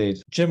 Indeed.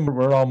 Jim,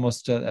 we're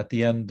almost at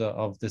the end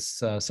of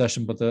this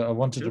session, but I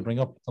wanted to bring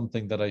up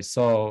something that I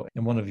saw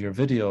in one of your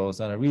videos,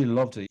 and I really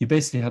loved it. You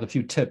basically had a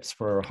few tips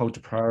for how to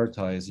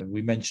prioritize.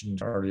 We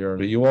mentioned earlier,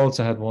 but you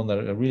also had one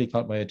that really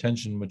caught my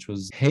attention, which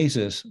was hate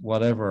it,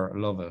 whatever,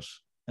 love it.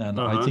 And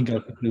I think I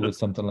could do with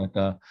something like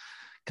that.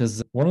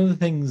 Because one of the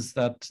things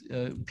that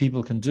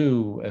people can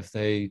do if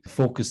they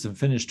focus and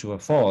finish to a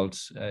fault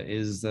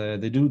is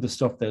they do the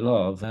stuff they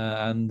love.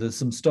 And there's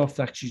some stuff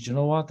actually, you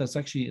know what, that's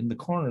actually in the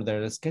corner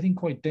there that's getting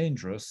quite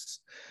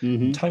dangerous.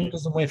 Time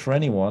doesn't wait for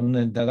anyone,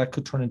 and that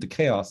could turn into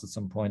chaos at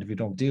some point if you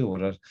don't deal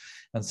with it.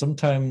 And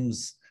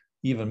sometimes,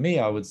 even me,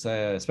 I would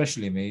say,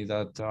 especially me,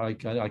 that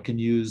I can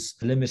use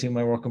limiting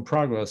my work in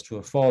progress to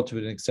a fault to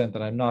an extent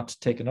that I'm not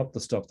taking up the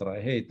stuff that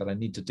I hate, that I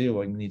need to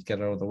do, I need to get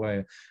out of the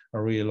way. I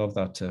really love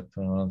that tip.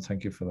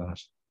 Thank you for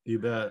that. You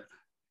bet.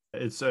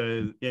 It's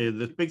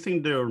the big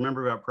thing to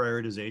remember about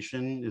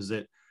prioritization is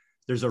that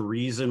there's a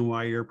reason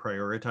why you're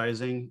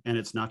prioritizing, and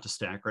it's not to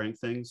stack rank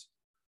things.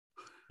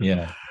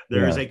 There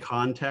is a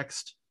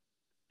context.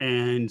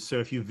 And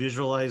so if you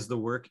visualize the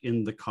work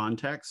in the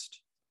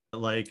context,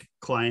 like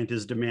client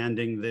is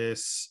demanding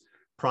this,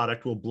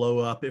 product will blow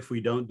up if we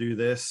don't do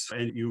this,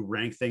 and you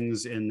rank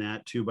things in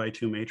that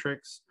 2x2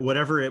 matrix,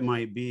 whatever it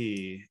might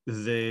be,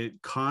 the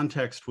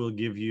context will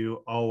give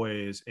you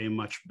always a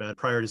much better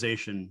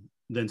prioritization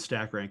than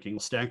stack ranking.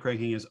 Stack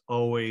ranking is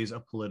always a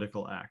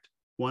political act,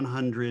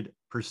 100%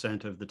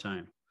 of the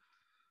time.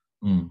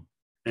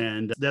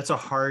 And that's a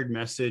hard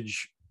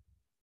message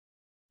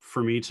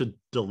for me to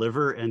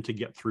deliver and to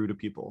get through to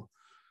people.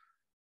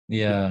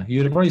 Yeah, you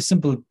had a very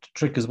simple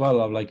trick as well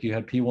of like you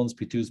had P1s,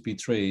 P2s,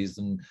 P3s,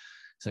 and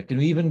it's like, can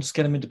we even just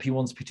get them into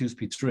P1s, P2s,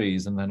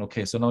 P3s? And then,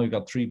 okay, so now you've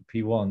got three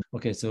P1.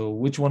 Okay, so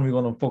which one are we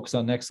going to focus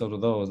on next out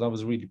of those? That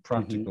was a really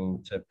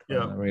practical tip.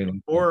 Yeah.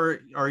 Really. Or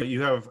you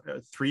have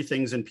 3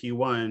 things in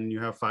P1, you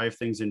have 5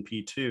 things in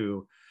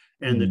P2,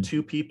 and the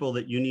 2 people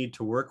that you need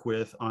to work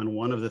with on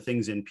one of the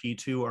things in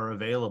P2 are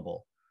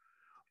available.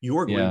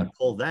 You're going to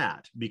pull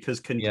that because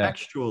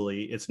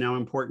contextually, it's now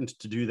important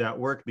to do that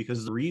work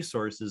because the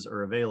resources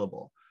are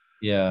available.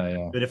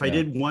 But if I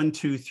did 1,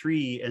 2,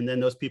 3, and then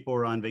those people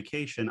were on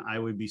vacation, I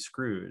would be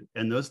screwed.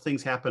 And those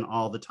things happen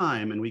all the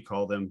time, and we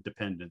call them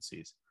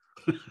dependencies.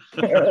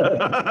 Well,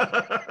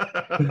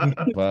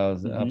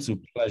 it's an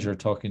absolute pleasure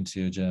talking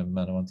to you, Jim.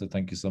 And I want to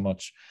thank you so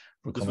much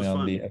for coming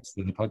on the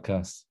Excellent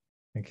podcast.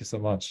 Thank you so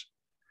much.